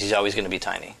change. He's always going to be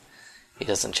tiny. He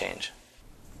doesn't change.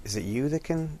 Is it you that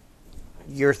can...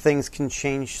 Your things can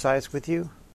change size with you?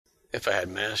 If I had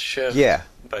mass shift. Yeah.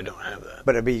 But I don't have that.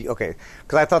 But it'd be... Okay.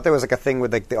 Because I thought there was like a thing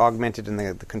with like the augmented and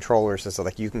the controllers, so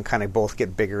like you can kind of both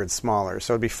get bigger and smaller.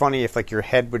 So it'd be funny if like your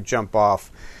head would jump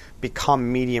off,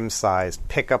 become medium-sized,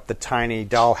 pick up the tiny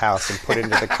dollhouse and put it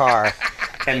into the car,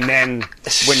 and then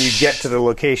when you get to the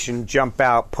location, jump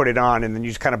out, put it on, and then you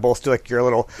just kind of both do like your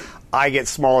little... I get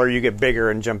smaller, you get bigger,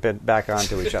 and jump back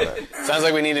onto each other. Sounds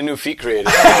like we need a new feet creator.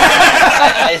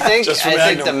 I think Just for the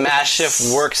Magnum. mass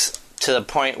shift works to the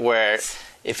point where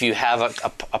if you have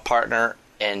a partner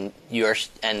and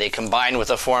they combine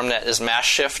with a form that is mass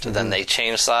shift, then they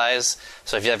change size.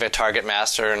 So if you have a target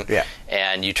master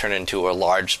and you turn into a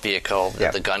large vehicle,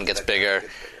 the gun gets bigger,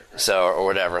 or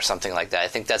whatever, something like that. I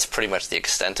think that's pretty much the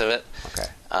extent of it. Okay.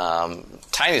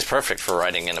 Tiny's perfect for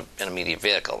riding in a medium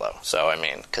vehicle, though. So I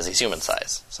mean, because he's human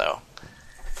size. So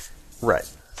Right.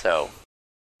 So.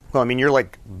 Well, I mean, you're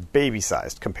like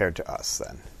baby-sized compared to us,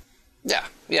 then. Yeah.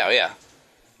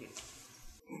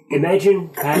 Imagine,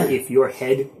 Pat, if your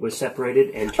head was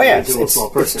separated and turned into a small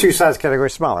person. It's two size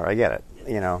categories smaller. I get it.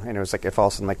 You know, and it was like if all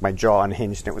of a sudden like my jaw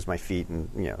unhinged and it was my feet, and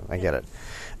I get it.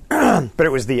 But it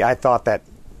was I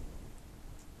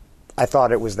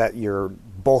thought it was that your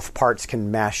both parts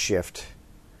can mass shift.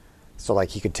 So like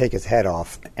he could take his head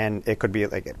off, and it could be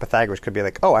like Pythagoras could be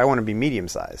like, oh, I want to be medium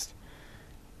sized,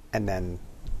 and then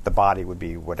the body would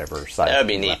be whatever size. That would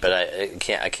be neat, but I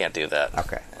can't do that.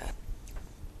 Okay.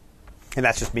 And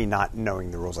that's just me not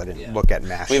knowing the rules. I didn't look at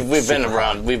mass. We've been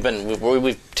around.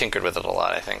 We've tinkered with it a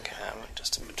lot. I think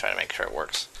just to try to make sure it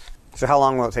works. So how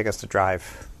long will it take us to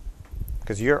drive?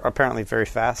 Because you're apparently very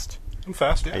fast. I'm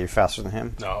fast, yeah. Are you faster than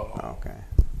him? No. Oh, okay.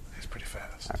 He's pretty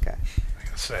fast. Okay. I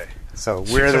gotta say. So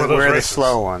Some we're of those the races.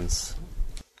 slow ones.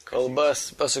 Call the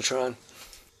bus. Busatron.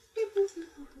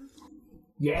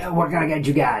 Yeah, we're gonna get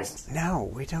you guys.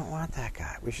 No, we don't want that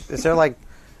guy. Is there like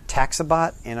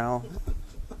Taxabot,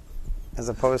 as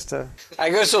opposed to I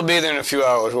guess we'll be there in a few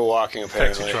hours. We're walking,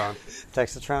 apparently. Texatron.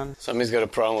 Texatron? Somebody's got a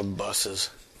problem with buses.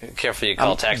 Careful, you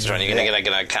call Taxatron. You're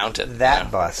gonna count it.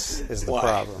 That bus is the Why?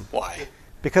 problem. Why?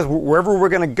 Because wherever we're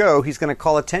going to go, he's going to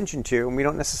call attention to, and we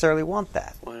don't necessarily want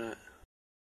that. Why not?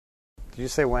 Did you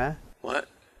say where? What?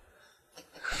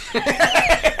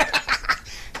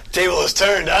 Table is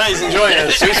turned. He's enjoying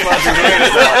it. Sweet Spot's enjoying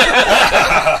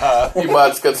it. You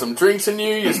bots got some drinks in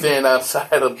you. You stand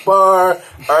outside a bar,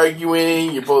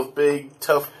 arguing. You're both big,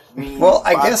 tough, mean. Well,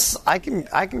 I bots. guess I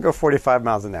can go 45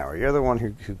 miles an hour. You're the one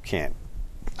who can't.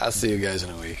 I'll see you guys in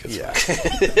a week. It's Yeah.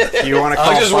 fine. You want to?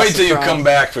 I'll just wait till you Busatron? come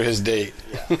back for his date.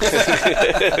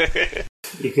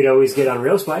 You could always get on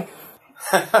Rail Spike.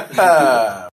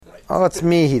 Oh, it's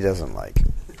me he doesn't like.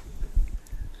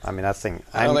 I mean, that thing.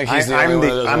 I don't think he's the only one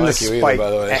that doesn't I'm the like you either, spike. by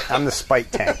the way. I'm the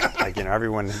spike tank. Like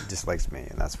everyone dislikes me,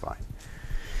 and that's fine.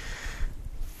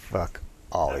 Fuck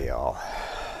all of y'all.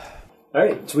 All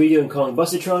right, so what are you doing? Calling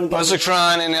Busatron?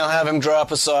 Busatron, and they'll have him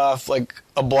drop us off like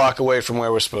a block away from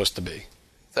where we're supposed to be.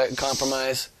 Is that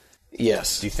compromise?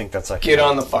 Yes. Do you think that's like Get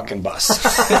on the fucking bus.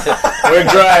 We're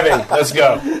driving. Let's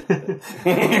go.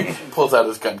 Pulls out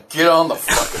his gun. Get on the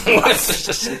fucking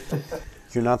bus.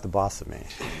 You're not the boss of me.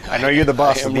 I know you're the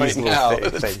boss I of am these right little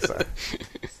now. things. So.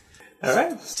 All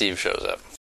right. Steve shows up.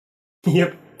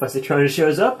 Yep. Busatron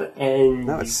shows up, and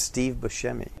No, it's Steve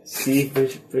Buscemi. Steve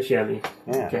Buscemi.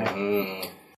 Yeah. Okay.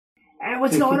 Hey,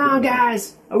 what's going on,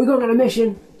 guys? Are we going on a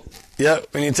mission? Yep,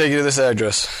 we need to take you to this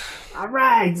address, All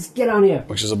right, just get on here.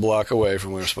 which is a block away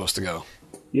from where we're supposed to go.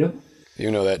 Yep. You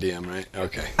know that, DM, right?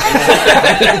 Okay.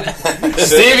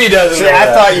 Stevie doesn't See, know I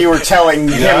that. thought you were telling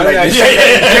him like,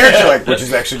 character, like, which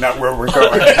is actually not where we're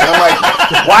going. And I'm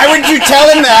like, why would you tell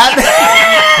him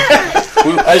that?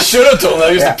 I should have told him.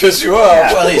 I used to piss you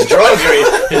off. Well, he's drunk.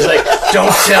 He's like,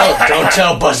 don't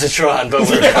tell Busatron, but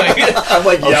we're going. I'm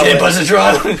like, Okay,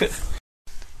 Busatron.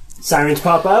 Sirens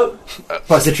pop out.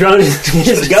 Busatron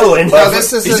is going. Well,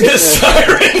 this is He's got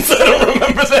sirens. I don't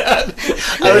remember that.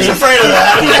 I was afraid of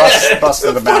that. He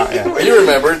busted them out. Yeah. You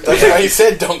remember? That's why he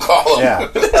said don't call him. Yeah.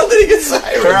 What the hell did he get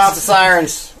sirens? Turn off the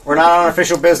sirens. We're not on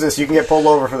official business. You can get pulled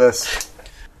over for this.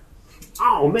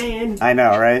 Oh, man. I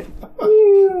know, right?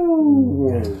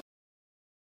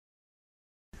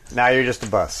 Now you're just a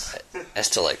bus. I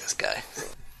still like this guy.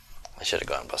 I should have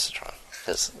gone Busatron.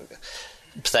 Because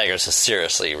Pythagoras is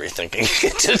seriously rethinking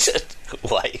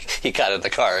why he got in the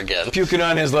car again. Puking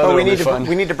on his leather Oh, will be fun.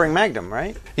 we need to bring Magnum,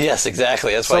 right? Yes,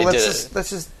 exactly. That's why he did it. Let's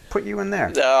just put you in there.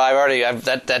 No,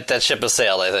 that ship has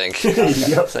sailed, I think.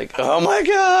 It's like, oh my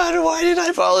god, why did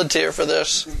I volunteer for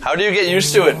this? How do you get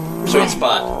used to it, Sweet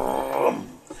Spot?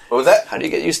 What was that? How do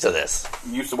you get used to this?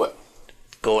 Used to what?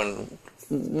 Going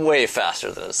way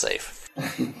faster than it's safe.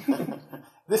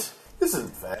 This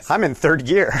isn't fast. I'm in third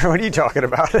gear. What are you talking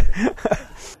about?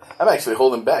 I'm actually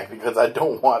holding back because I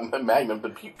don't want the Magnum to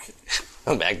puke.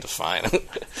 Oh, Magnum's fine.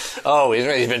 Oh, he's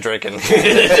been drinking.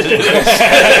 There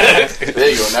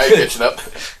you go. Now you're catching up.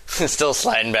 Still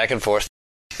sliding back and forth.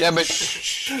 Yeah, but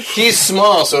he's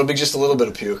small, so it'll be just a little bit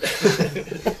of puke.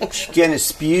 Gonna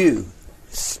spew.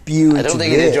 Spew. I don't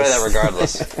think he'd enjoy that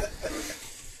regardless.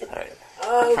 All right.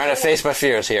 I'm trying to face my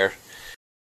fears here.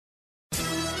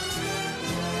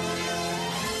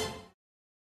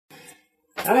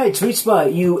 Alright, Sweet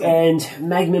Spot, you and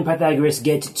Magnum and Pythagoras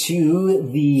get to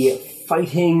the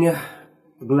fighting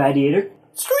gladiator.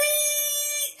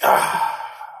 Squeak!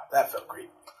 That felt great.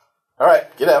 All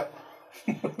right, get out.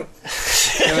 You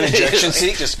have an ejection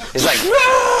seat? He's like,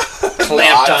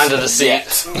 clamped onto the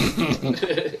seat.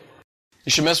 You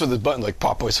should mess with his button like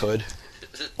Popeyes hood.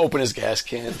 Open his gas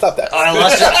can. Stop that. Oh,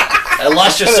 I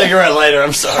lost your cigarette lighter.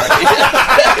 I'm sorry.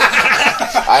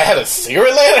 I had a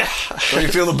cigarette lighter? Don't you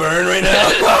feel the burn right now?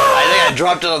 I think I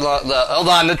dropped it on the hold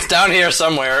on, it's down here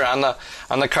somewhere on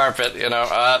the carpet. You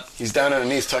know. He's down on his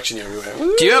knees touching you everywhere.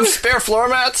 Do you have spare floor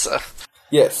mats?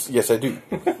 Yes, I do.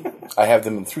 I have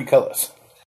them in 3 colors.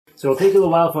 So it'll take a little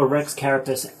while for Rex,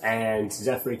 Carapace, and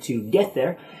Zephyr to get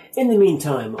there. In the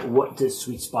meantime, what does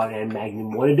Sweet Spot and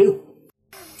Magnum want to do?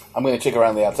 I'm going to check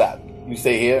around the outside. You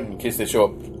stay here in case they show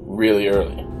up really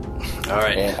early. All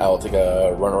right. And I'll take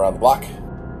a run around the block.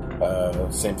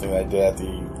 Same thing I did at the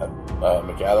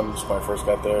McAdams when I first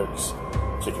got there. Just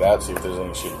check it out, see if there's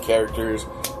any shady characters,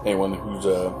 anyone who's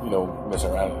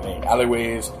messing around in any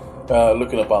alleyways,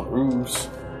 looking up on the roofs,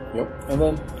 and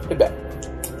then head back.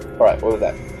 All right, what was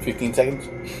that? 15 seconds?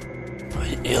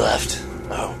 You left.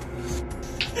 Oh.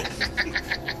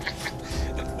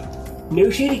 No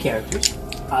shady characters.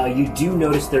 You do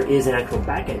notice there is an actual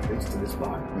back entrance to this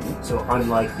bar. So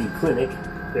unlike the clinic,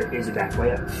 there is a back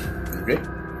way out. Okay.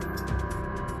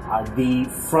 The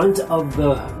front of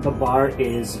the bar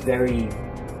is very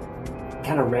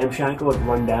kind of ramshackle and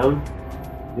run down.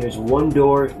 There's one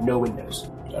door, no windows.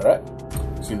 All right.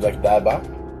 Seems like a dive bar.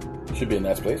 Should be a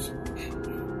nice place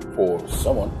for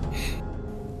someone.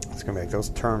 It's gonna make those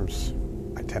terms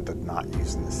I tend to not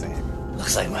use in the same.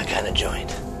 Looks like my kind of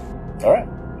joint. All right.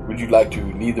 Would you like to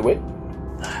lead the way?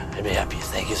 I'd be happy.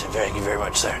 Thank you very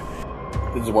much, sir.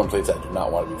 This is one place I do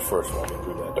not want to be first walking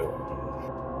through that door.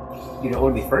 You don't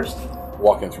want to be first?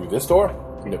 Walking through this door?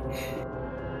 No.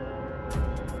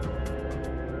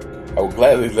 I will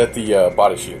gladly let the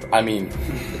body shield,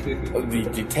 the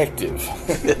detective,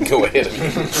 go ahead of me.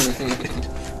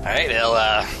 All right,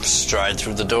 he'll stride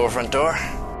through the front door.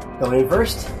 Going in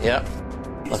first? Yep.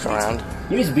 Look around.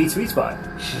 You just beat Sweet Spot.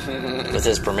 With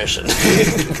his permission.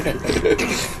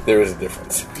 There is a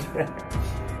difference.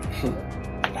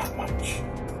 Not much.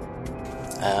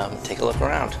 Take a look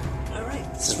around. All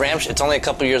right. This is it's only a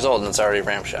couple years old and it's already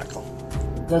ramshackle.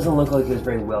 It doesn't look like it was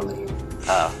very well made.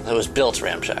 It was built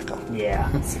ramshackle.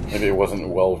 Yeah. Maybe it wasn't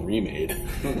well remade.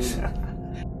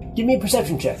 Give me a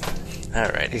perception check. All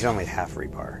right. He's only half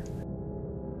rebar.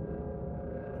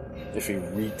 If he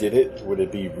redid it, would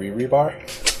it be re-rebar?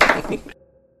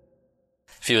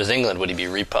 If he was England, would he be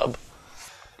repub?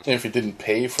 And if he didn't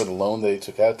pay for the loan that he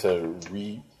took out to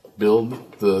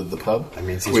rebuild the pub? That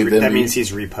means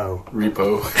he's repo.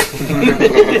 Repo.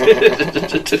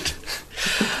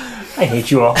 I hate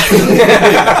you all.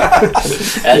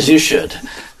 As you should.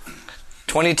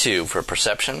 22 for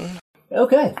perception.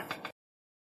 Okay.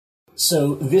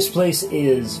 So this place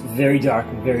is very dark,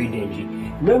 very dingy.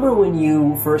 Remember when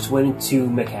you first went into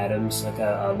McAdams,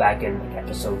 back in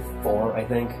episode 4, I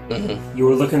think? Mm-hmm. You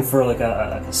were looking for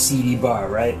a seedy bar,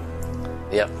 right?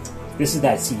 Yep. This is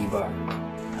that seedy bar.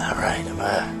 All right,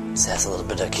 this has a little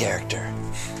bit of character.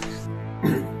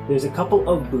 There's a couple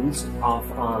of booths off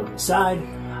on the side,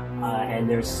 and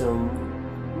there's some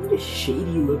really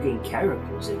shady-looking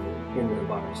characters in the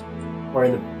bars, or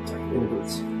in the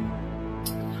booths.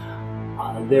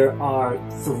 There are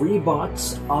 3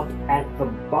 bots up at the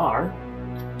bar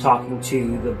talking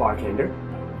to the bartender.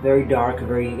 Very dark,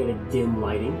 very dim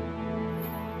lighting.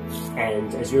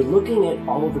 And as you're looking at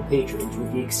all of the patrons,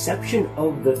 with the exception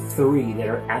of the 3 that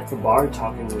are at the bar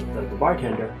talking with the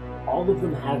bartender, all of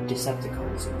them have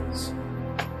Decepticon symbols.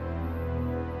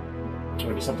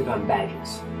 Or Decepticon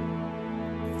badges.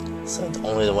 So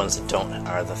only the ones that don't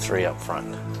are the 3 up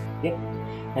front. Yep.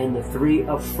 And the 3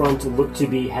 up front look to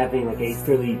be having like a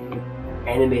fairly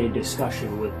animated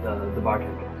discussion with the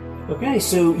bartender. Okay,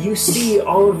 so you see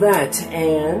all of that,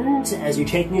 and as you're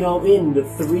taking it all in, the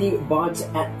 3 bots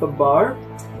at the bar,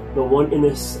 the one in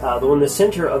the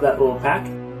center of that little pack,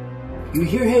 you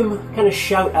hear him kind of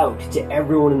shout out to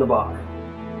everyone in the bar.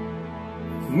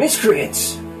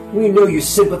 Miscreants! We know you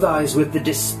sympathize with the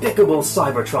despicable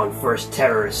Cybertron First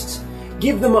terrorists.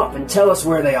 Give them up and tell us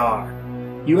where they are.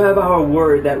 You have our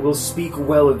word that we'll speak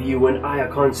well of you when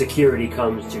Iacon Security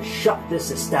comes to shut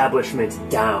this establishment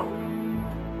down.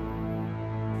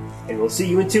 And we'll see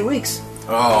you in 2 weeks.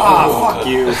 Oh, fuck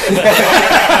you.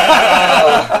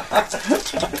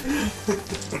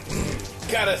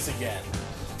 Got us again.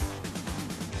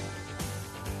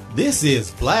 This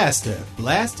is Blaster,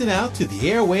 blasting out to the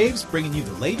airwaves, bringing you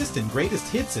the latest and greatest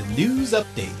hits and news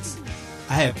updates.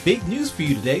 I have big news for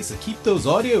you today, so keep those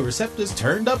audio receptors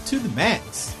turned up to the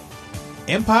max.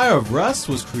 Empire of Rust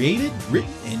was created,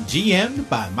 written, and GM'd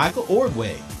by Michael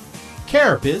Ordway.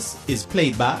 Carapace is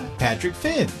played by Patrick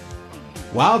Finn.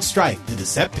 Wild Strike, the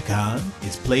Decepticon,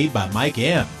 is played by Mike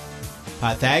M.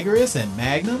 Pythagoras and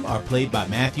Magnum are played by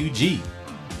Matthew G.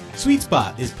 Sweet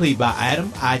Spot is played by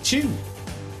Adam I. Chu.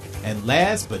 And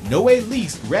last but no way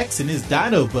least, Rex and his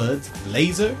Dino Buds,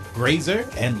 Laser, Grazer,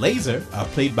 and Laser are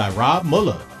played by Rob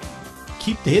Muller.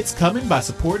 Keep the hits coming by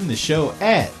supporting the show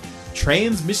at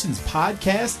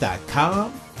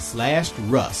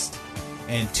transmissionspodcast.com/rust.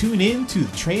 And tune in to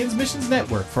the Transmissions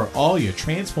Network for all your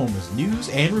Transformers news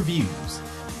and reviews.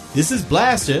 This is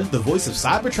Blaster, the voice of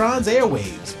Cybertron's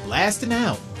airwaves, blasting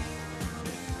out.